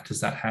impact has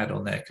that had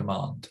on their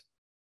command.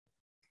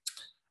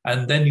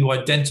 And then you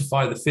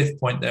identify, the fifth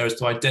point there is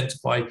to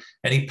identify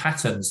any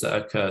patterns that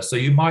occur. So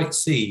you might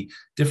see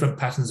different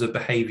patterns of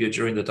behavior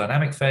during the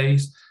dynamic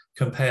phase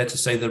compared to,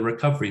 say, the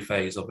recovery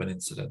phase of an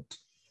incident.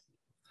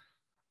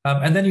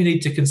 And then you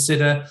need to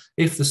consider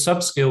if the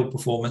sub-skill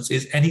performance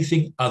is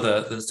anything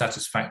other than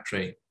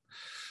satisfactory.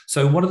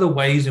 So one of the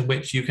ways in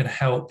which you can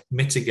help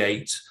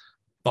mitigate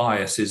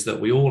biases that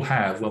we all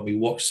have when we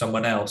watch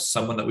someone else,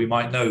 someone that we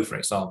might know, for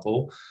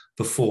example,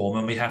 perform,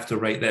 and we have to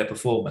rate their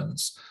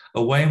performance,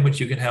 a way in which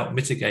you can help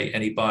mitigate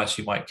any bias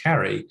you might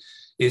carry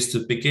is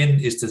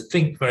to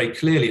think very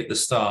clearly at the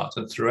start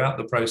and throughout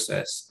the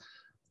process,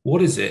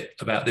 what is it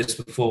about this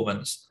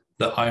performance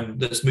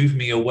that's moving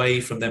me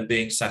away from them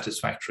being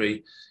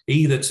satisfactory,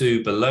 either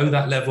to below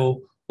that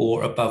level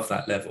or above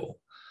that level.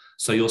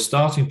 So your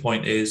starting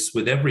point is,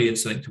 with every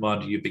incident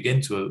commander you begin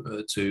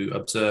to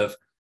observe,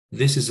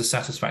 this is a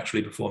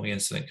satisfactorily performing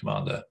incident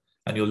commander,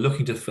 and you're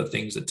looking for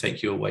things that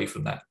take you away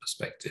from that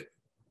perspective.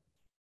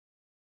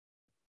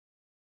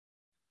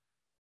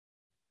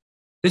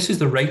 This is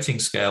the rating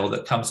scale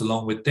that comes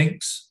along with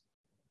DINCS.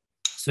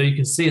 So you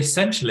can see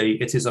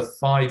essentially it is a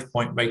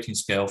 5-point rating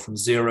scale from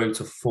 0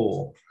 to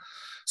 4.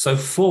 So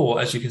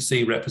 4, as you can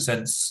see,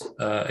 represents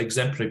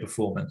exemplary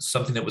performance,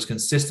 something that was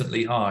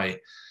consistently high,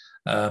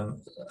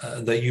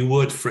 that you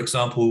would, for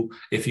example,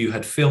 if you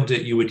had filmed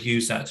it, you would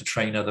use that to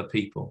train other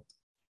people.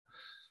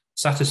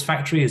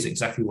 Satisfactory is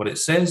exactly what it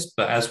says,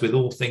 but as with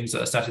all things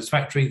that are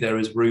satisfactory, there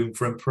is room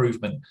for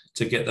improvement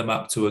to get them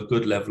up to a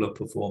good level of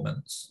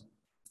performance.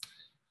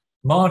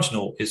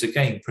 Marginal is,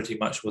 again, pretty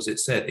much what it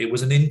said. It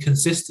was an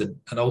inconsistent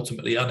and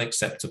ultimately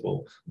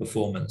unacceptable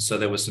performance. So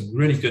there were some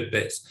really good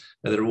bits,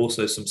 but there are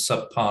also some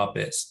subpar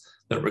bits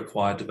that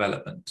require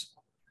development.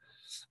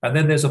 And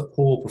then there's a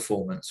poor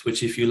performance,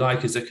 which, if you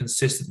like, is a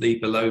consistently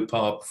below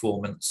par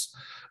performance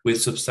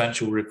with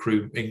substantial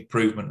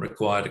improvement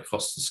required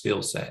across the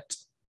skill set.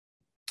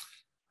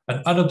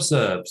 And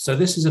unobserved. So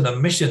this is an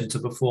omission to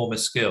perform a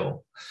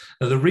skill.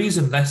 Now, the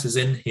reason that is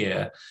in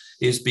here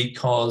is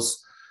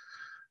because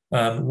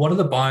one of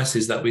the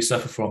biases that we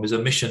suffer from is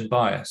omission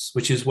bias,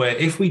 which is where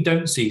if we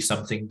don't see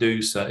something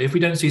if we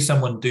don't see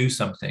someone do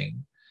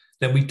something,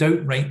 then we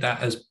don't rate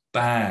that as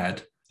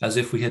bad as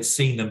if we had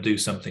seen them do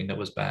something that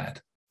was bad.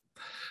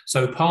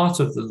 So part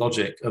of the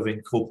logic of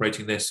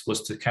incorporating this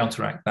was to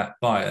counteract that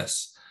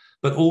bias,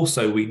 but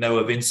also we know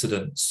of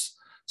incidents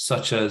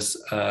such as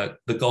the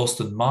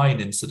Galston mine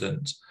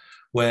incident,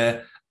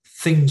 where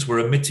things were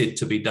omitted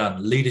to be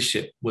done.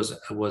 Leadership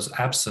was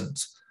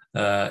absent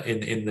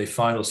in the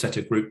final set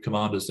of group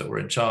commanders that were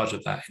in charge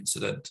of that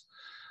incident,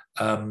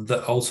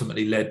 that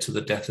ultimately led to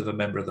the death of a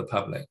member of the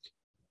public.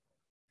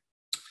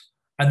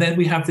 And then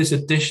we have this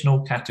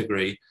additional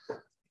category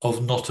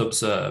of not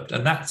observed,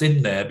 and that's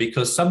in there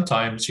because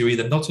sometimes you're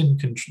either not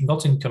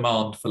in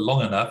command for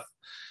long enough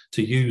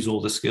to use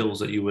all the skills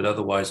that you would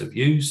otherwise have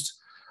used,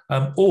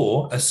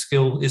 or a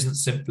skill isn't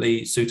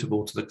simply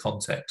suitable to the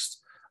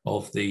context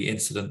of the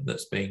incident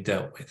that's being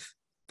dealt with.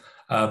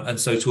 And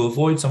so to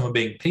avoid someone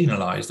being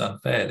penalised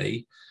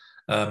unfairly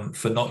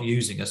for not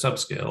using a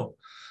sub-skill,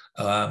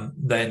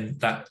 then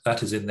that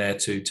is in there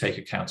to take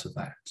account of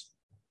that.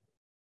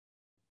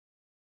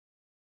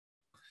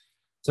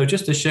 So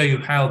just to show you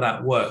how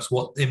that works,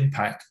 what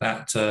impact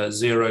that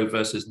 0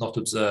 versus not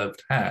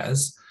observed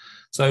has.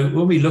 So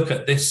when we look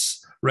at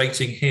this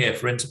rating here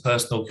for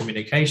interpersonal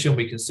communication,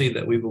 we can see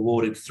that we've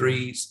awarded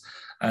 3s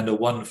and a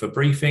 1 for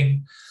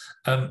briefing.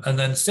 And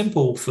then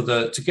simple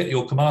to get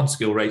your command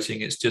skill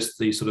rating, it's just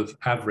the sort of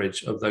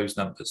average of those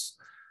numbers,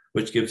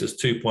 which gives us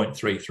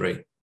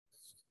 2.33.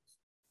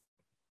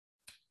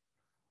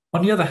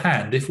 On the other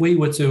hand, if we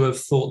were to have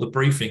thought the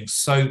briefing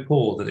so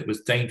poor that it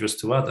was dangerous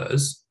to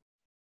others,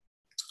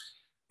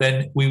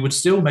 then we would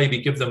still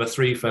maybe give them a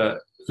 3 for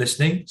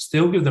listening,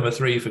 still give them a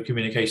 3 for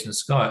communication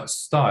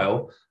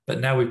style, but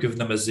now we've given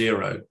them a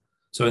 0.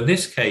 So in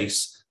this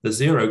case, the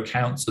 0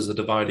 counts as a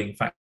dividing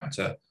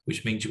factor,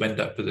 which means you end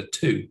up with a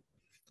 2.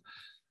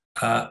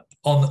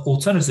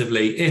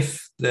 Alternatively,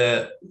 if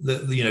the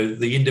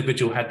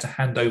individual had to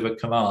hand over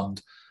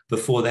command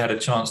before they had a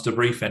chance to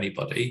brief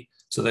anybody,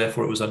 so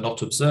therefore it was a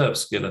not observed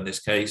skill in this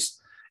case,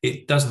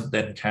 it doesn't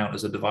then count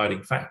as a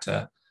dividing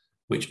factor,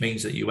 which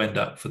means that you end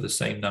up for the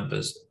same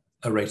numbers,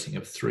 a rating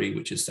of 3,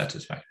 which is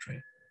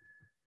satisfactory.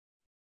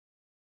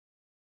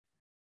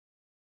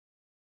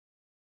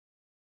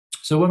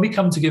 So when we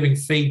come to giving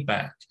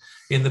feedback,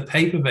 in the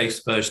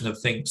paper-based version of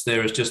things,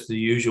 there is just the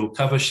usual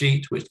cover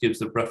sheet, which gives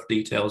the rough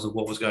details of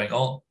what was going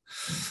on,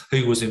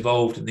 who was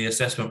involved in the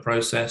assessment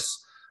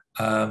process,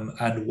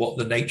 and what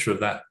the nature of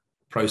that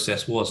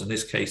process was. In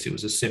this case, it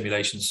was a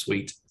simulation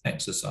suite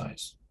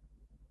exercise.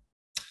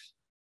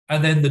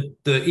 And then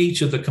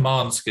each of the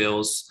command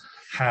skills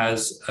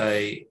has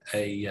a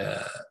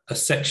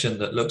section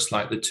that looks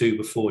like the two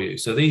before you.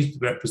 So these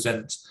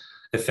represent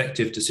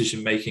effective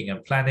decision-making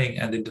and planning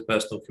and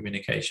interpersonal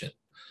communication.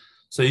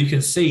 So you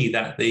can see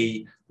that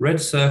the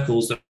red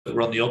circles that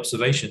were on the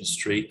observation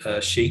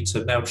sheets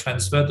have now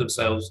transferred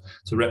themselves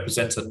to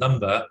represent a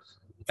number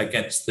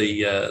against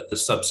the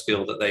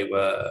sub-skill that they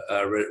were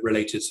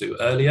related to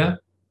earlier.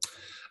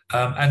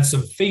 And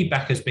some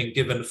feedback has been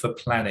given for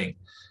planning,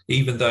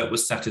 even though it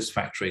was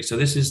satisfactory. So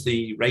this is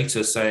the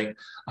rater saying,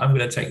 I'm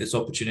going to take this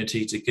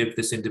opportunity to give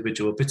this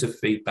individual a bit of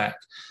feedback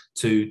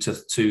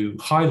to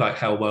highlight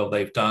how well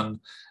they've done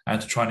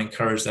and to try and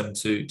encourage them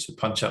to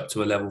punch up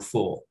to a level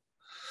 4.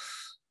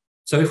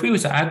 So if we were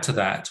to add to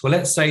that, well,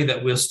 let's say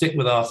that we'll stick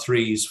with our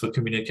 3s for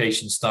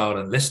communication style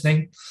and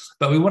listening,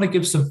 but we want to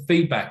give some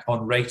feedback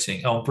on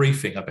briefing,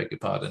 I beg your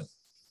pardon.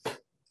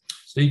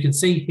 So you can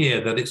see here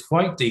that it's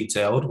quite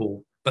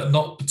detailed, but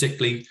not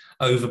particularly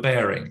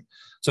overbearing.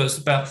 So it's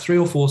about 3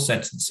 or 4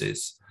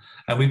 sentences.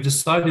 And we've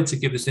decided to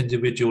give this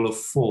individual a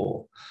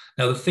 4.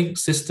 Now, the Think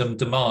system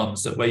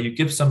demands that where you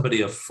give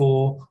somebody a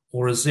 4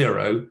 or a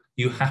 0,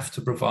 you have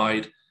to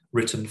provide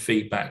written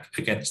feedback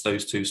against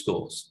those 2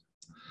 scores.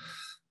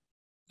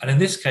 And in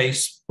this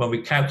case, when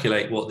we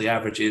calculate what the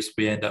average is,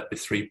 we end up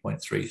with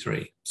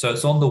 3.33. So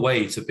it's on the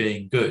way to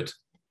being good.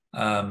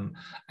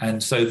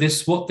 And so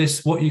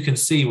what you can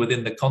see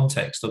within the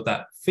context of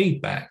that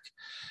feedback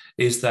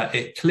is that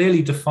it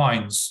clearly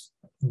defines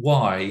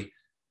why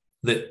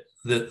the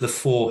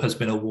 4 has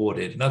been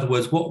awarded. In other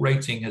words, what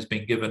rating has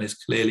been given is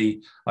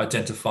clearly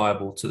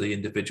identifiable to the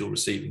individual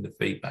receiving the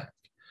feedback.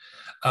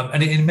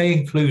 And it may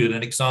include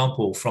an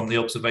example from the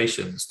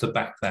observations to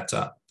back that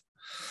up.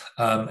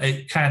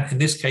 It can, in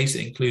this case,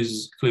 it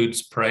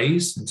includes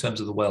praise in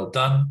terms of the well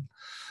done.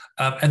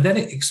 And then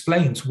it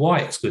explains why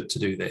it's good to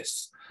do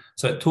this.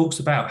 So it talks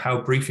about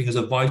how briefing is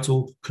a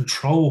vital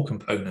control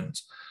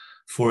component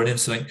for an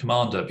incident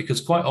commander,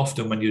 because quite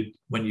often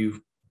when you're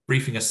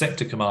briefing a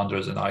sector commander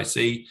as an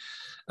IC,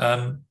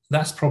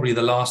 that's probably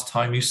the last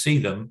time you see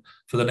them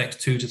for the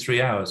next 2 to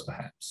 3 hours,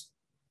 perhaps.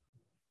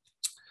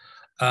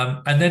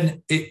 And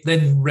then it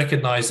then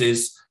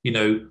recognizes,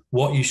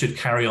 what you should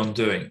carry on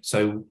doing.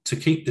 So to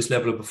keep this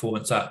level of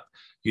performance up,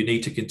 you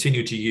need to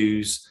continue to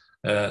use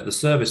the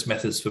service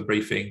methods for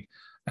briefing,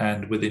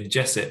 and within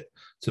GESIP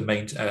to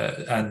maintain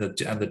and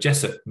the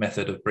GESIP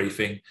method of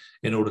briefing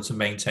in order to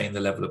maintain the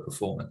level of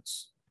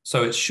performance.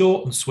 So it's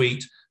short and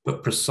sweet,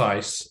 but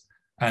precise,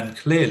 and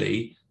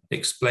clearly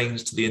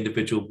explains to the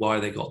individual why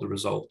they got the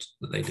result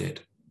that they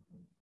did.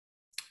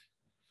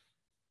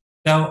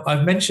 Now,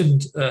 I've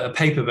mentioned a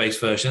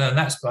paper-based version, and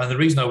the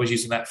reason I was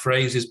using that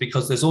phrase is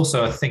because there's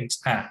also a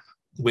Thinks app,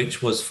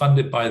 which was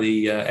funded by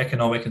the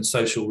Economic and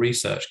Social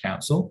Research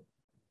Council.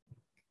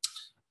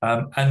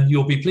 And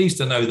you'll be pleased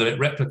to know that it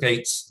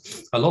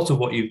replicates a lot of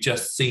what you've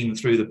just seen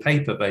through the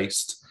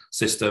paper-based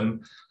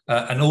system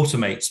and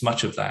automates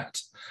much of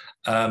that.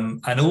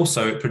 And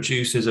also it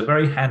produces a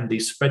very handy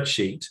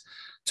spreadsheet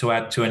to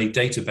add to any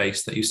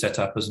database that you set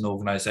up as an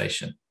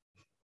organization.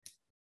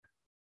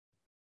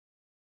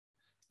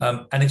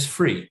 And it's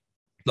free.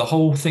 The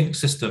whole Think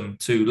system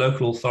to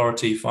local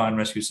authority fire and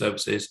rescue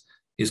services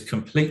is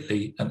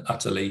completely and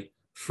utterly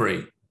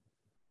free.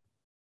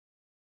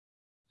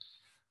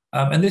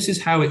 And this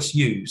is how it's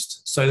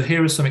used. So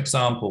here are some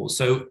examples.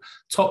 So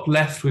top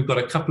left, we've got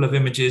a couple of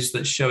images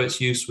that show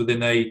its use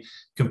within a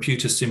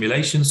computer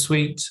simulation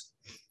suite.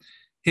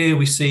 Here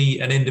we see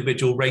an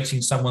individual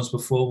rating someone's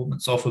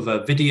performance off of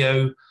a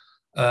video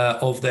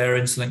of their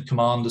incident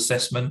command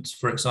assessment,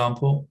 for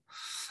example.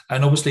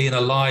 And obviously in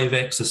a live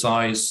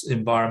exercise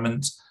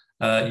environment,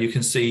 you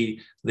can see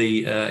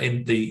the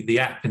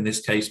app in this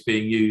case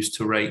being used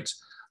to rate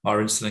our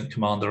incident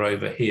commander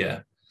over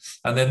here.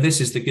 And then this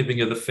is the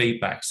giving of the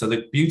feedback. So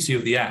the beauty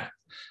of the app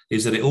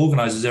is that it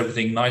organizes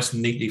everything nice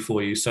and neatly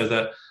for you, so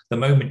that the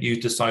moment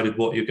you've decided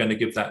what you're going to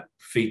give that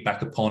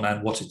feedback upon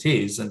and what it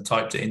is and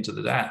typed it into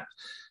the app,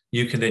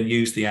 you can then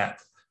use the app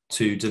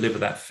to deliver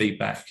that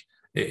feedback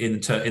in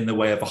the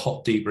way of a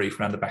hot debrief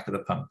around the back of the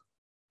pump.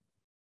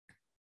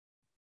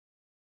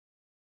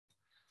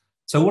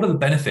 So what are the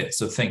benefits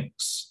of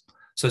Thinks?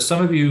 So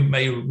some of you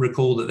may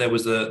recall that there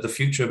was the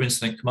Future of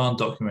Incident Command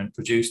document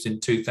produced in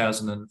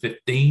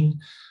 2015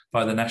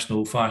 by the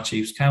National Fire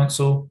Chiefs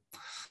Council.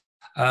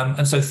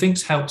 And so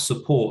Thinks helped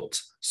support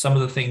some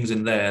of the things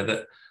in there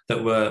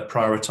that were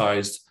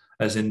prioritized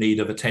as in need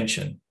of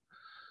attention.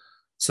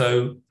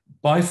 So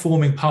by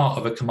forming part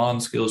of a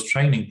command skills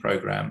training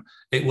program,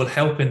 it will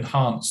help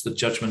enhance the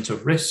judgment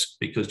of risk,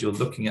 because you're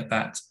looking at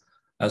that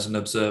as an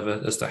observer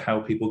as to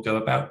how people go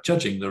about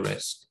judging the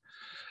risk.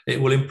 It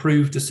will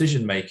improve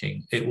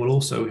decision-making. It will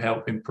also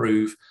help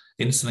improve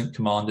incident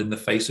command in the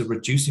face of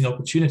reducing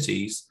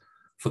opportunities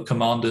for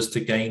commanders to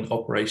gain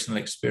operational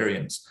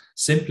experience,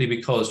 simply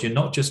because you're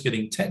not just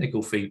getting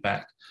technical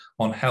feedback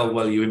on how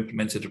well you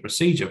implemented a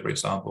procedure, for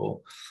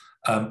example,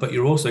 but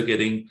you're also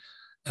getting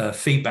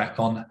feedback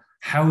on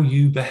how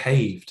you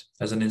behaved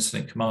as an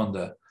incident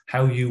commander,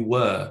 how you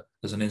were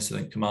as an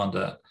incident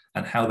commander,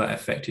 and how that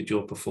affected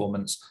your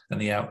performance and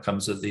the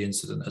outcomes of the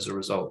incident as a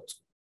result.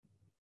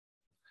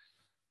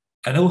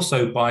 And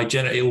also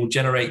it will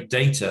generate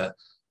data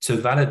to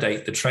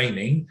validate the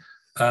training,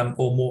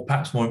 or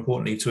perhaps more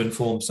importantly, to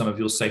inform some of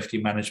your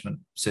safety management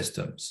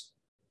systems.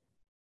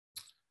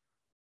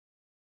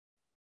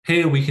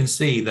 Here we can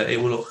see that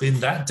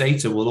that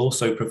data will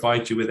also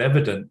provide you with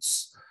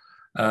evidence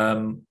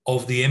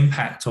of the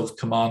impact of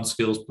command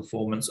skills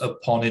performance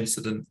upon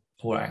incident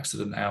or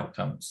accident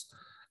outcomes.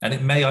 And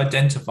it may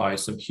identify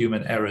some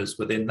human errors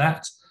within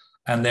that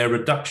and their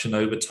reduction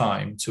over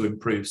time to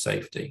improve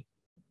safety.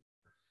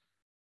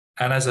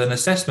 And as an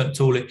assessment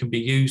tool, it can be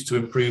used to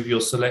improve your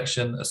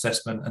selection,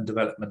 assessment, and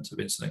development of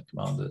incident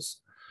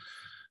commanders.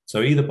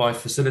 So either by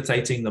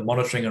facilitating the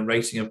monitoring and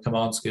rating of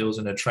command skills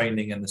in a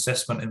training and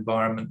assessment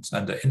environment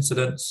and at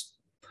incidents,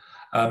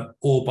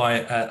 or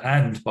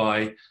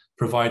by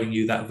providing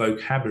you that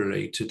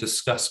vocabulary to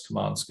discuss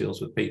command skills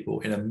with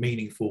people in a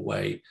meaningful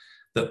way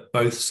that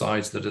both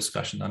sides of the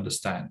discussion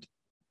understand.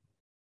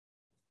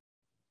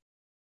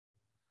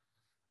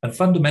 And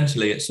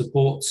fundamentally, it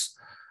supports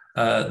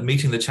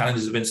meeting the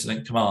challenges of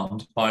incident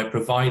command by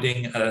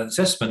providing an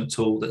assessment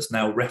tool that's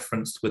now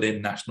referenced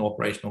within National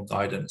Operational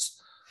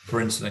Guidance for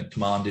Incident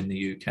Command in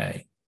the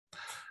UK.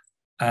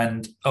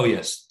 And, oh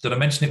yes, did I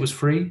mention it was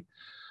free?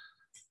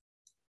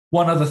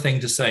 One other thing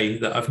to say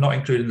that I've not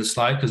included in the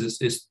slide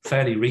because it's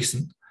fairly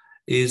recent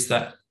is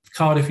that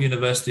Cardiff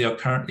University are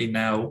currently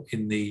now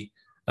in the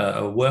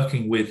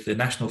working with the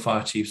National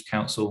Fire Chiefs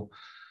Council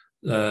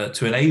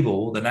to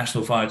enable the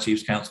National Fire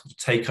Chiefs Council to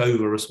take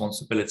over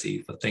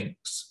responsibility for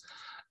things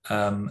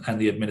and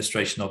the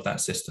administration of that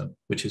system,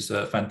 which is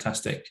a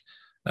fantastic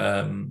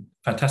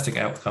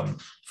outcome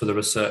for the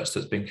research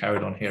that's been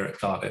carried on here at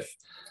Cardiff,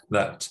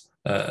 that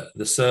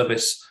the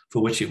service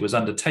for which it was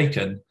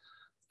undertaken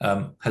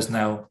is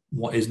now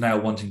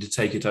wanting to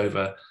take it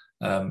over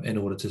in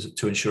order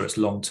to ensure its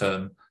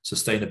long-term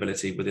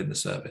sustainability within the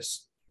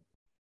service.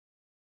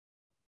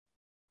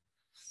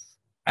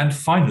 And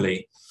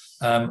finally,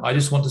 I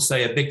just want to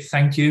say a big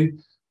thank you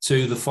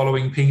to the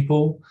following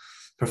people: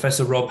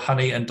 Professor Rob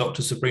Honey and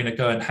Dr. Sabrina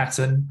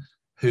Goen-Hatton,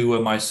 who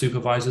were my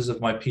supervisors of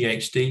my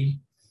PhD,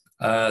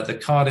 the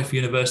Cardiff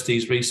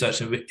University's Research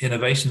and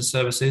Innovation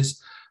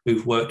Services,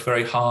 who've worked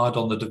very hard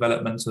on the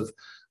development of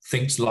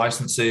THINK's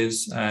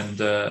licenses and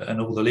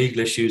all the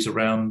legal issues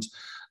around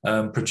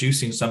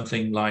producing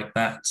something like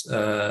that,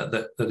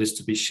 that is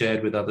to be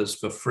shared with others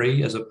for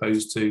free as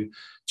opposed to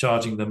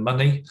charging them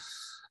money.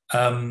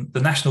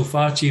 The National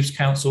Fire Chiefs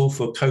Council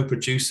for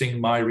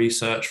co-producing my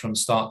research from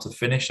start to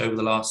finish over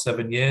the last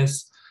 7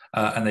 years,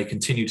 and they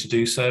continue to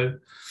do so.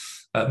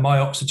 My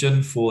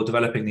Oxygen for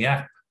developing the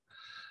app.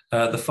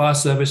 The Fire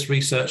Service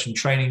Research and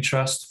Training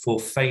Trust for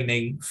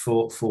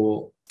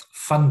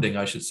funding,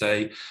 I should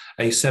say,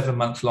 a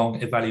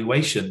 7-month-long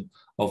evaluation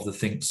of the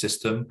THINK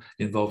system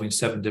involving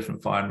 7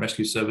 different fire and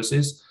rescue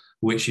services,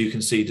 which you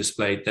can see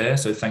displayed there.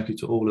 So thank you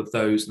to all of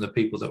those and the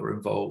people that were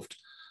involved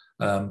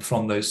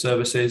from those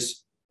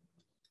services.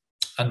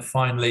 And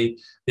finally,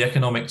 the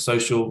Economic,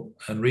 Social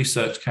and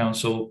Research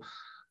Council,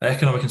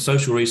 Economic and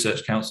Social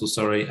Research Council,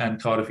 sorry,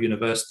 and Cardiff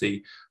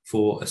University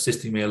for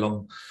assisting me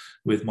along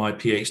with my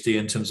PhD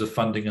in terms of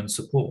funding and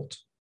support.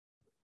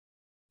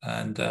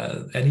 And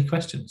any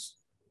questions?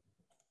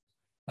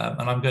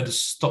 And I'm going to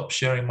stop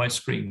sharing my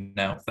screen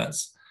now,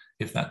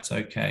 if that's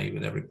okay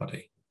with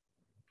everybody.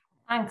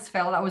 Thanks,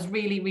 Phil. That was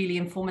really, really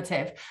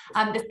informative.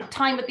 There's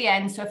time at the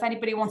end, so if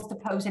anybody wants to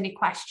pose any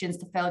questions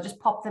to Phil, just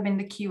pop them in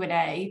the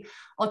Q&A.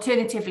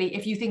 Alternatively,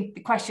 if you think the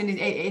question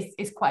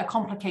is quite a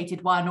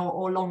complicated one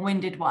or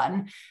long-winded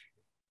one,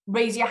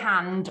 raise your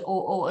hand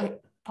or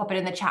pop it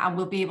in the chat and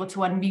we'll be able to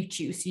unmute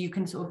you so you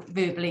can sort of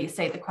verbally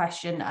say the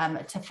question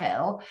to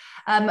Phil.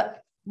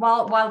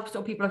 While sort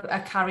of people are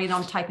carrying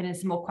on typing in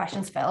some more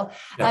questions, Phil,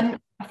 yeah.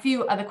 A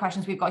few other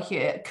questions we've got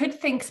here. Could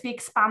THINKs be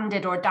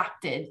expanded or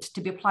adapted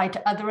to be applied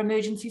to other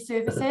emergency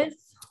services?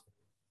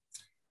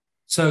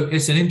 So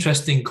it's an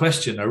interesting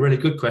question, a really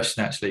good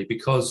question actually,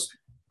 because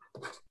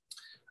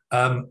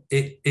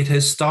it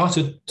has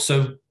started.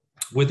 So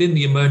within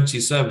the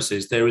emergency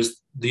services, there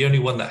is the only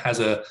one that has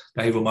a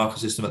behavioural marker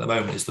system at the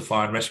moment is the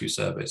Fire and Rescue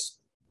Service.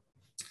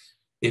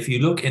 If you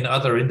look in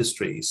other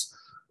industries,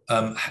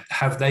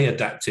 have they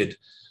adapted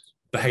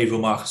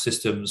behavioural marker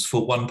systems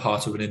for one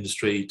part of an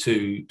industry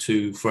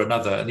for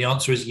another? And the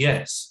answer is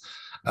yes.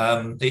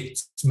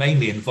 It's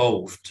mainly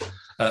involved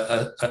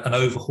an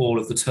overhaul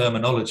of the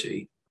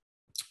terminology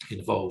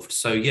involved.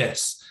 So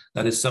yes,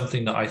 that is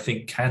something that I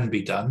think can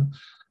be done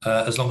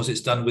as long as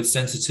it's done with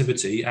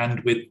sensitivity and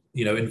with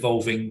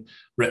involving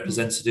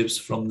representatives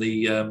from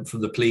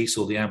the police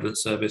or the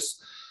ambulance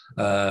service,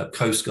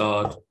 Coast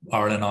Guard,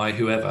 RNNI,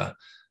 whoever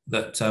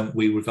that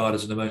we regard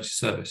as an emergency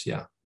service.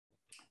 Yeah.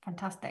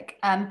 Fantastic.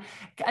 Have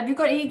you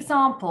got any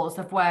examples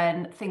of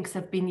when things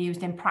have been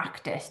used in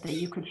practice that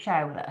you could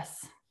share with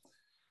us?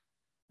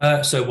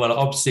 Well,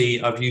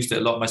 obviously, I've used it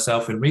a lot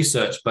myself in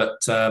research, but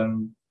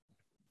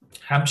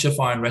Hampshire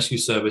Fire and Rescue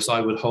Service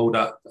I would hold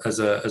up as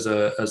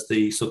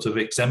the sort of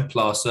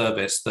exemplar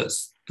service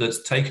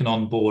that's taken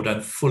on board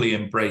and fully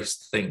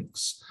embraced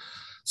things.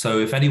 So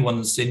if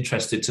anyone's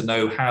interested to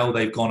know how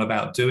they've gone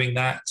about doing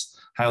that,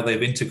 how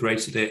they've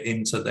integrated it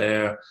into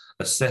their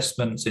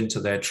assessments, into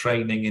their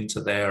training,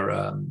 into their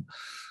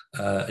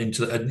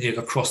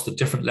across the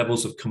different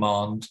levels of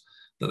command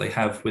that they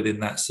have within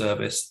that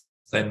service,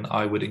 then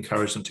I would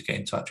encourage them to get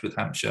in touch with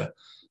Hampshire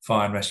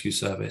Fire and Rescue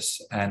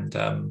Service and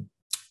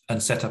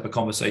set up a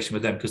conversation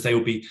with them, because they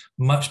will be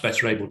much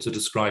better able to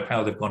describe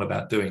how they've gone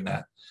about doing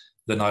that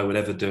than I would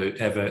ever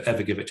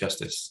give it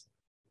justice.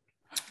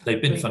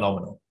 They've been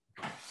phenomenal.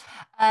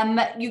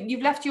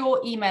 You've left your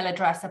email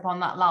address up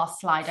on that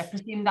last slide. I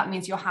presume that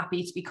means you're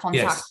happy to be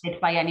contacted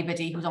by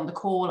anybody who's on the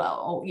call,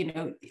 or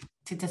to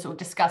sort of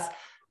discuss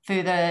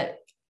further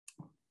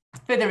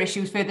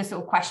issues, further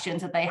sort of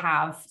questions that they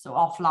have, so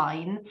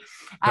offline.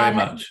 Very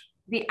much.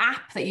 The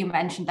app that you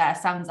mentioned there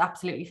sounds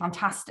absolutely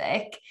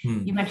fantastic.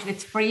 You mentioned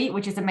it's free,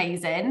 which is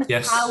amazing.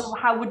 Yes.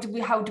 How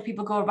do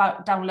people go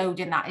about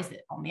downloading that? Is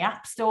it on the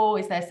App Store?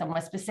 Is there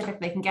somewhere specific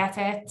they can get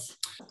it?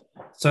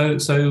 So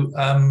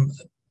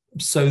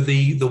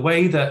the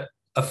way that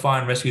a fire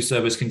and rescue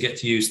service can get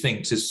to use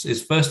things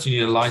is first you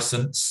need a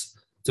license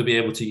to be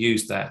able to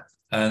use that.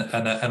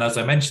 And as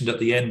I mentioned at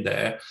the end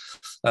there,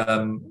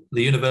 the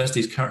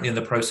university is currently in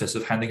the process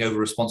of handing over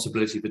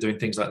responsibility for doing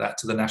things like that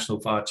to the National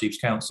Fire Chiefs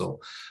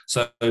Council.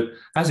 So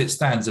as it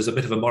stands, there's a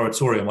bit of a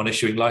moratorium on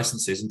issuing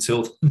licenses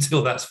until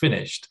that's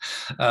finished,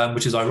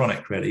 which is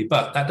ironic, really.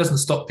 But that doesn't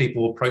stop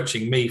people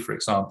approaching me, for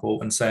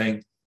example, and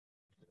saying,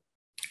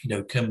 can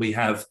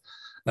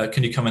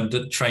you come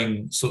and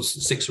train sort of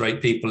 6 or 8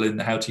 people in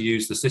how to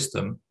use the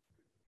system?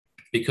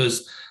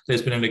 Because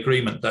there's been an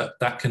agreement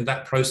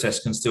that process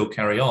can still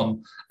carry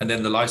on, and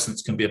then the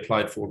license can be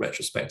applied for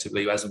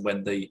retrospectively as and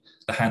when the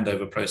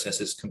handover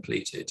process is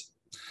completed.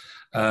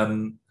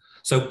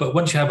 But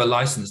once you have a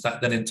license,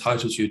 that then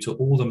entitles you to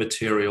all the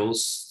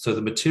materials. So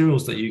the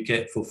materials that you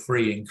get for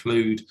free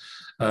include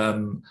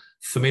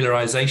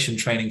familiarization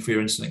training for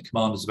your incident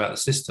commanders about the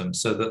system,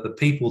 so that the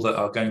people that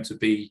are going to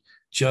be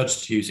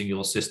judged using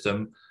your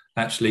system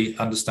actually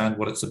understand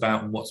what it's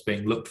about and what's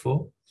being looked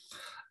for.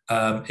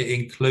 It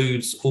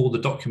includes all the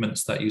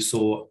documents that you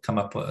saw come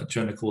up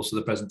during the course of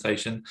the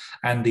presentation,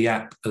 and the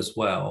app as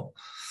well.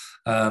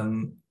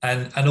 And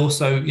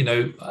also,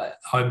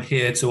 I'm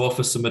here to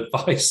offer some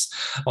advice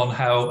on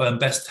how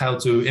best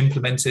to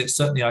implement it.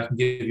 Certainly, I can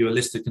give you a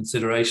list of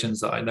considerations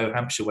that I know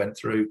Hampshire went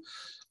through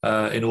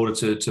in order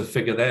to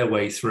figure their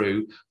way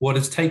through what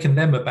has taken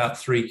them about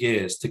 3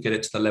 years to get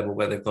it to the level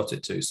where they've got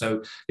it to.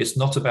 So it's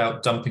not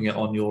about dumping it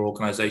on your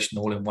organization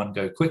all in one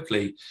go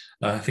quickly.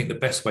 I think the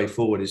best way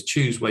forward is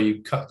choose where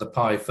you cut the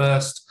pie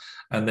first,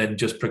 and then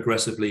just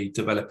progressively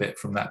develop it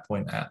from that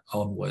point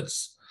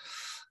onwards.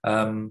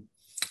 And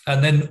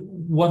then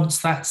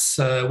once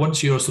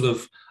you're sort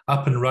of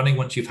up and running,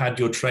 once you've had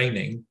your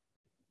training,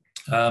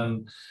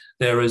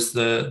 there is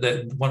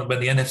when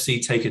the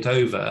NFC take it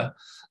over,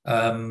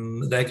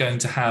 they're going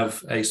to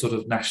have a sort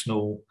of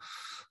national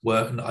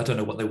work, I don't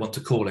know what they want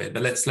to call it,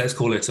 but let's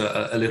call it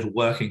a little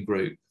working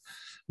group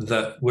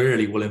that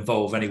really will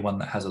involve anyone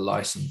that has a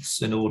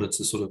license, in order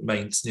to sort of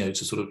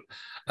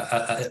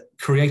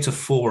create a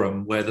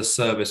forum where the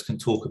service can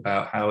talk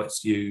about how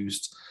it's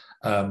used,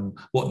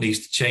 what needs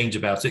to change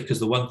about it, because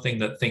the one thing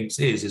that things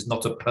is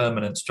not a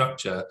permanent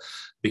structure,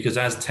 because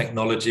as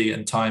technology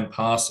and time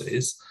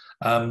passes,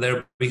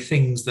 there'll be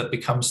things that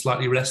become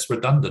slightly less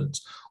redundant,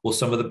 or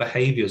some of the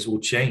behaviors will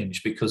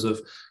change because of,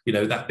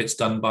 that bit's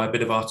done by a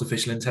bit of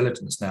artificial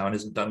intelligence now and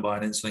isn't done by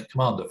an incident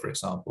commander, for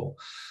example.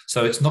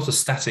 So it's not a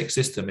static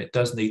system. It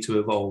does need to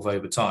evolve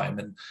over time.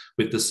 And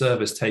with the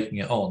service taking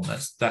it on,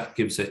 that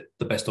gives it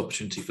the best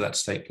opportunity for that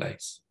to take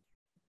place.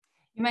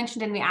 You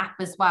mentioned in the app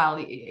as well,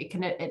 it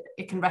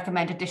can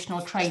recommend additional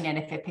training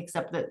if it picks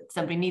up that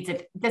somebody needs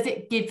it. Does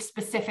it give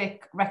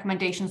specific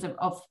recommendations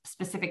of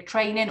specific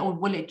training, or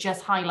will it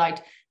just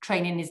highlight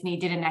training is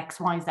needed in X,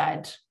 Y,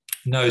 Z?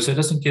 No, so it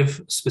doesn't give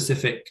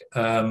specific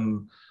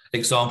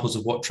examples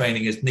of what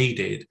training is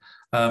needed.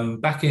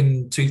 Back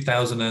in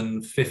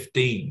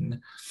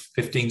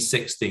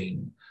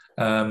 2015-16,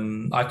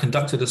 I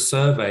conducted a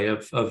survey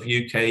of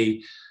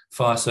UK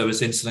Fire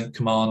Service Incident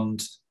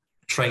Command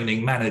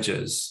training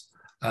managers,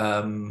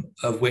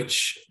 of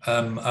which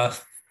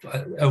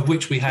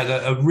we had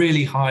a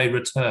really high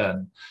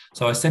return.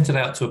 So I sent it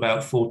out to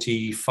about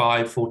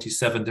 45,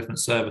 47 different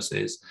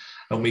services,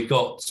 and we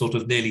got sort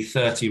of nearly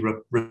 30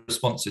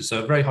 responses.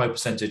 So a very high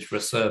percentage for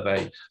a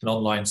survey, an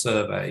online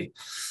survey.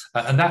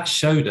 And that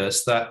showed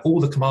us that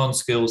all the command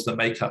skills that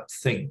make up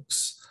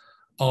things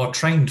are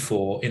trained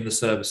for in the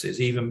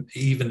services, even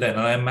then.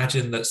 And I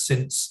imagine that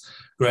since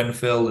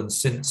Grenfell and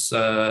since,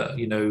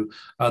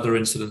 other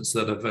incidents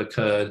that have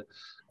occurred,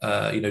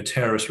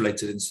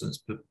 terrorist-related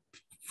incidents,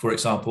 for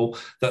example,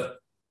 that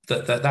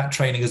that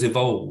training has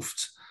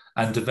evolved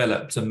and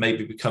developed and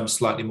maybe become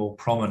slightly more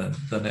prominent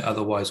than it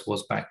otherwise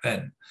was back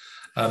then.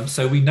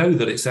 So we know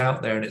that it's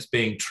out there and it's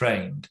being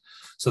trained.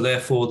 So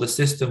therefore, what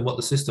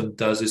the system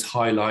does is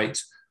highlight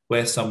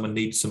where someone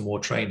needs some more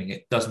training.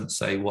 It doesn't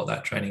say what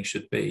that training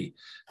should be,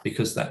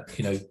 because that,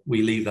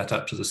 we leave that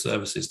up to the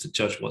services to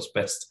judge what's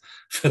best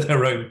for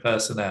their own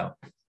personnel.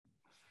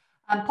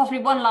 Possibly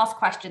one last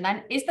question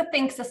then. Is the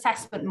THINKS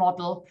assessment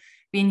model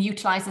being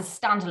utilised as a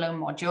standalone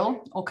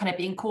module, or can it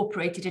be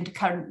incorporated into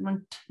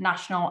current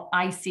national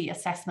IC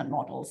assessment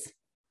models?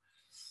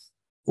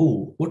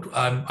 Oh,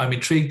 I'm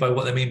intrigued by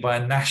what they mean by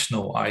a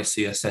national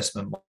IC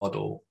assessment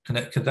model.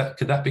 Could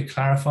that be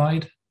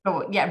clarified?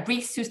 Oh, yeah,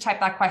 Reese, who's typed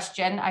that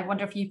question, I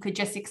wonder if you could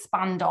just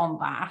expand on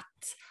that,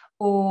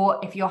 or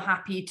if you're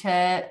happy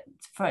to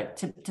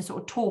sort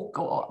of talk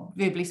or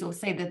verbally sort of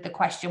say the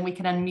question, we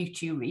can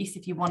unmute you, Reese,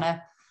 if you want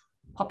to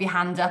pop your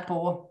hand up,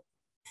 or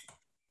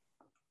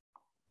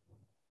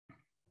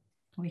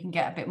we can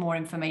get a bit more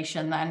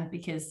information then,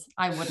 because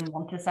I wouldn't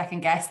want to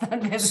second guess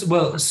that.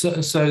 Well,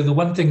 so the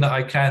one thing that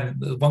I can,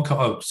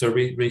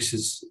 Reese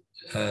is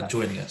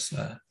joining us.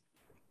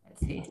 Let's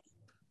see.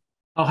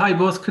 Oh, hi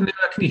both. Can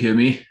you hear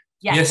me?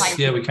 Yes,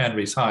 yeah, we can,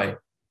 Reese. Hi.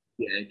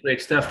 Yeah,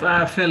 great stuff.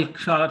 Phil,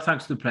 Charlotte,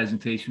 thanks for the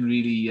presentation.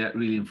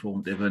 Really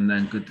informative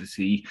and good to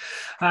see.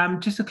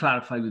 Just to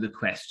clarify with the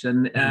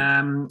question,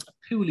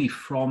 purely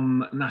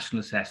from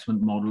national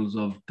assessment models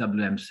of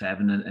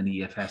WM7 and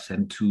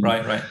EFSM2,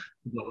 right.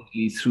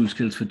 Through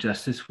Skills for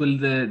Justice, will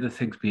the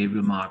THINKS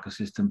behavioural marker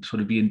system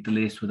sort of be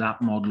interlaced with that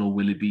model, or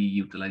will it be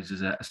utilised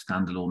as a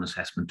standalone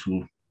assessment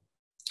tool?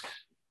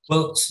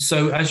 Well,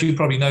 so as you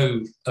probably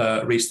know,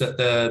 Reese, that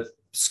the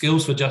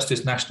Skills for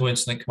Justice National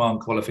Incident Command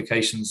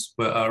qualifications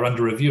are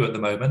under review at the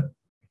moment.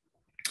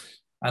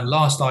 And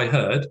last I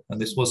heard, and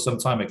this was some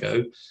time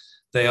ago,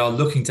 they are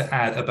looking to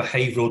add a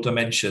behavioural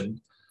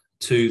dimension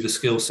to the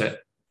skill set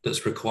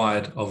that's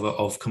required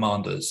of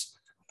commanders.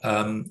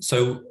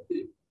 So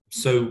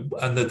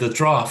the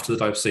draft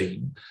that I've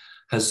seen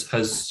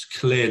has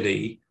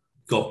clearly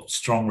got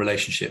strong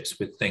relationships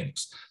with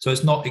THINKS. So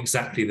it's not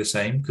exactly the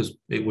same, because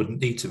it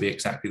wouldn't need to be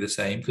exactly the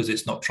same, because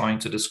it's not trying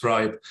to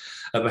describe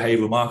a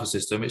behavioural marker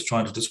system. It's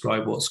trying to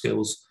describe what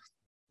skills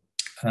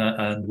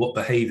and what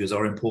behaviours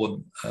are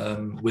important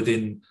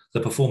within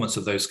the performance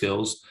of those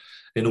skills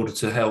in order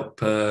to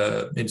help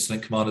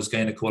incident commanders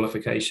gain a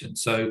qualification.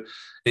 So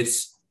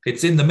it's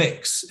in the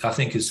mix, I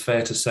think is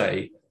fair to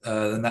say,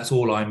 and that's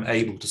all I'm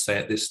able to say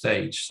at this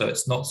stage. So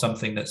it's not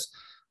something that's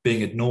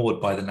being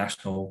ignored by the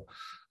national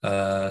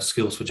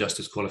Skills for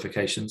Justice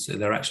qualifications.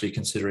 They're actually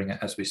considering it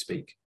as we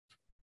speak.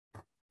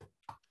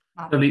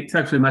 Lovely.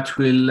 Thanks very much.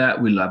 We'll have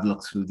a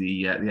look through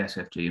the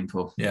SFG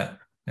info. Yeah.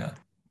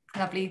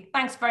 Lovely.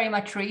 Thanks very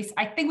much, Reese.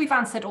 I think we've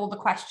answered all the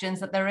questions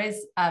that there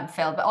is,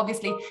 Phil, but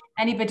obviously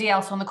anybody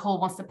else on the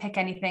call wants to pick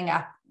anything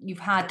up, you've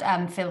had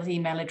Phil's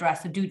email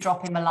address, so do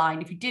drop him a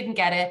line. If you didn't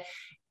get it,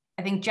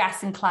 I think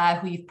Jess and Claire,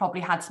 who you've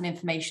probably had some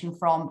information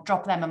from,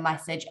 drop them a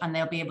message and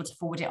they'll be able to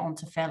forward it on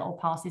to Phil or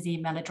pass his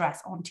email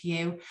address on to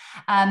you.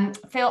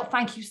 Phil,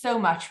 thank you so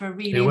much for a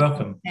really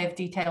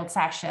detailed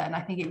session.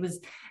 I think it was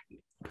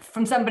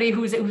from somebody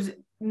who's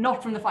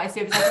not from the fire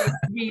service, I think it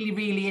was really,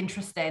 really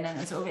interesting,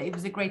 and sort of it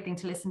was a great thing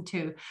to listen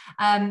to.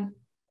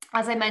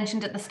 As I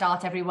mentioned at the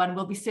start, everyone,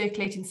 we'll be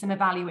circulating some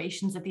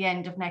evaluations at the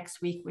end of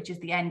next week, which is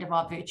the end of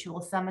our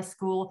virtual summer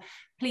school.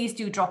 Please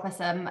do drop us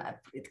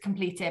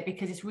complete it,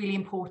 because it's really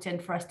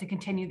important for us to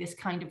continue this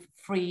kind of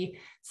free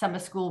summer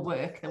school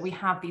work, that we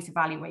have these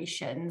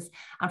evaluations.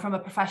 And from a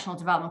professional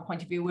development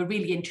point of view, we're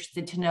really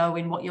interested to know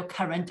in what your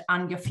current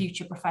and your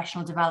future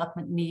professional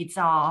development needs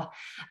are.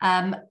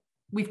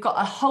 We've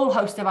got a whole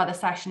host of other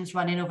sessions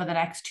running over the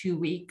next 2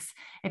 weeks.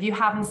 If you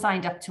haven't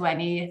signed up to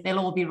any, they'll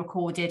all be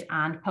recorded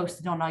and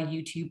posted on our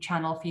YouTube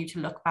channel for you to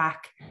look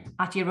back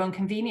at your own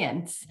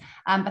convenience.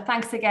 But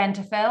thanks again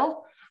to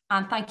Phil,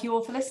 and thank you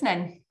all for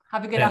listening.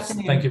 Have a good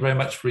afternoon. Thank you very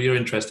much for your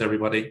interest,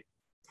 everybody.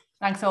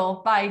 Thanks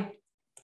all. Bye.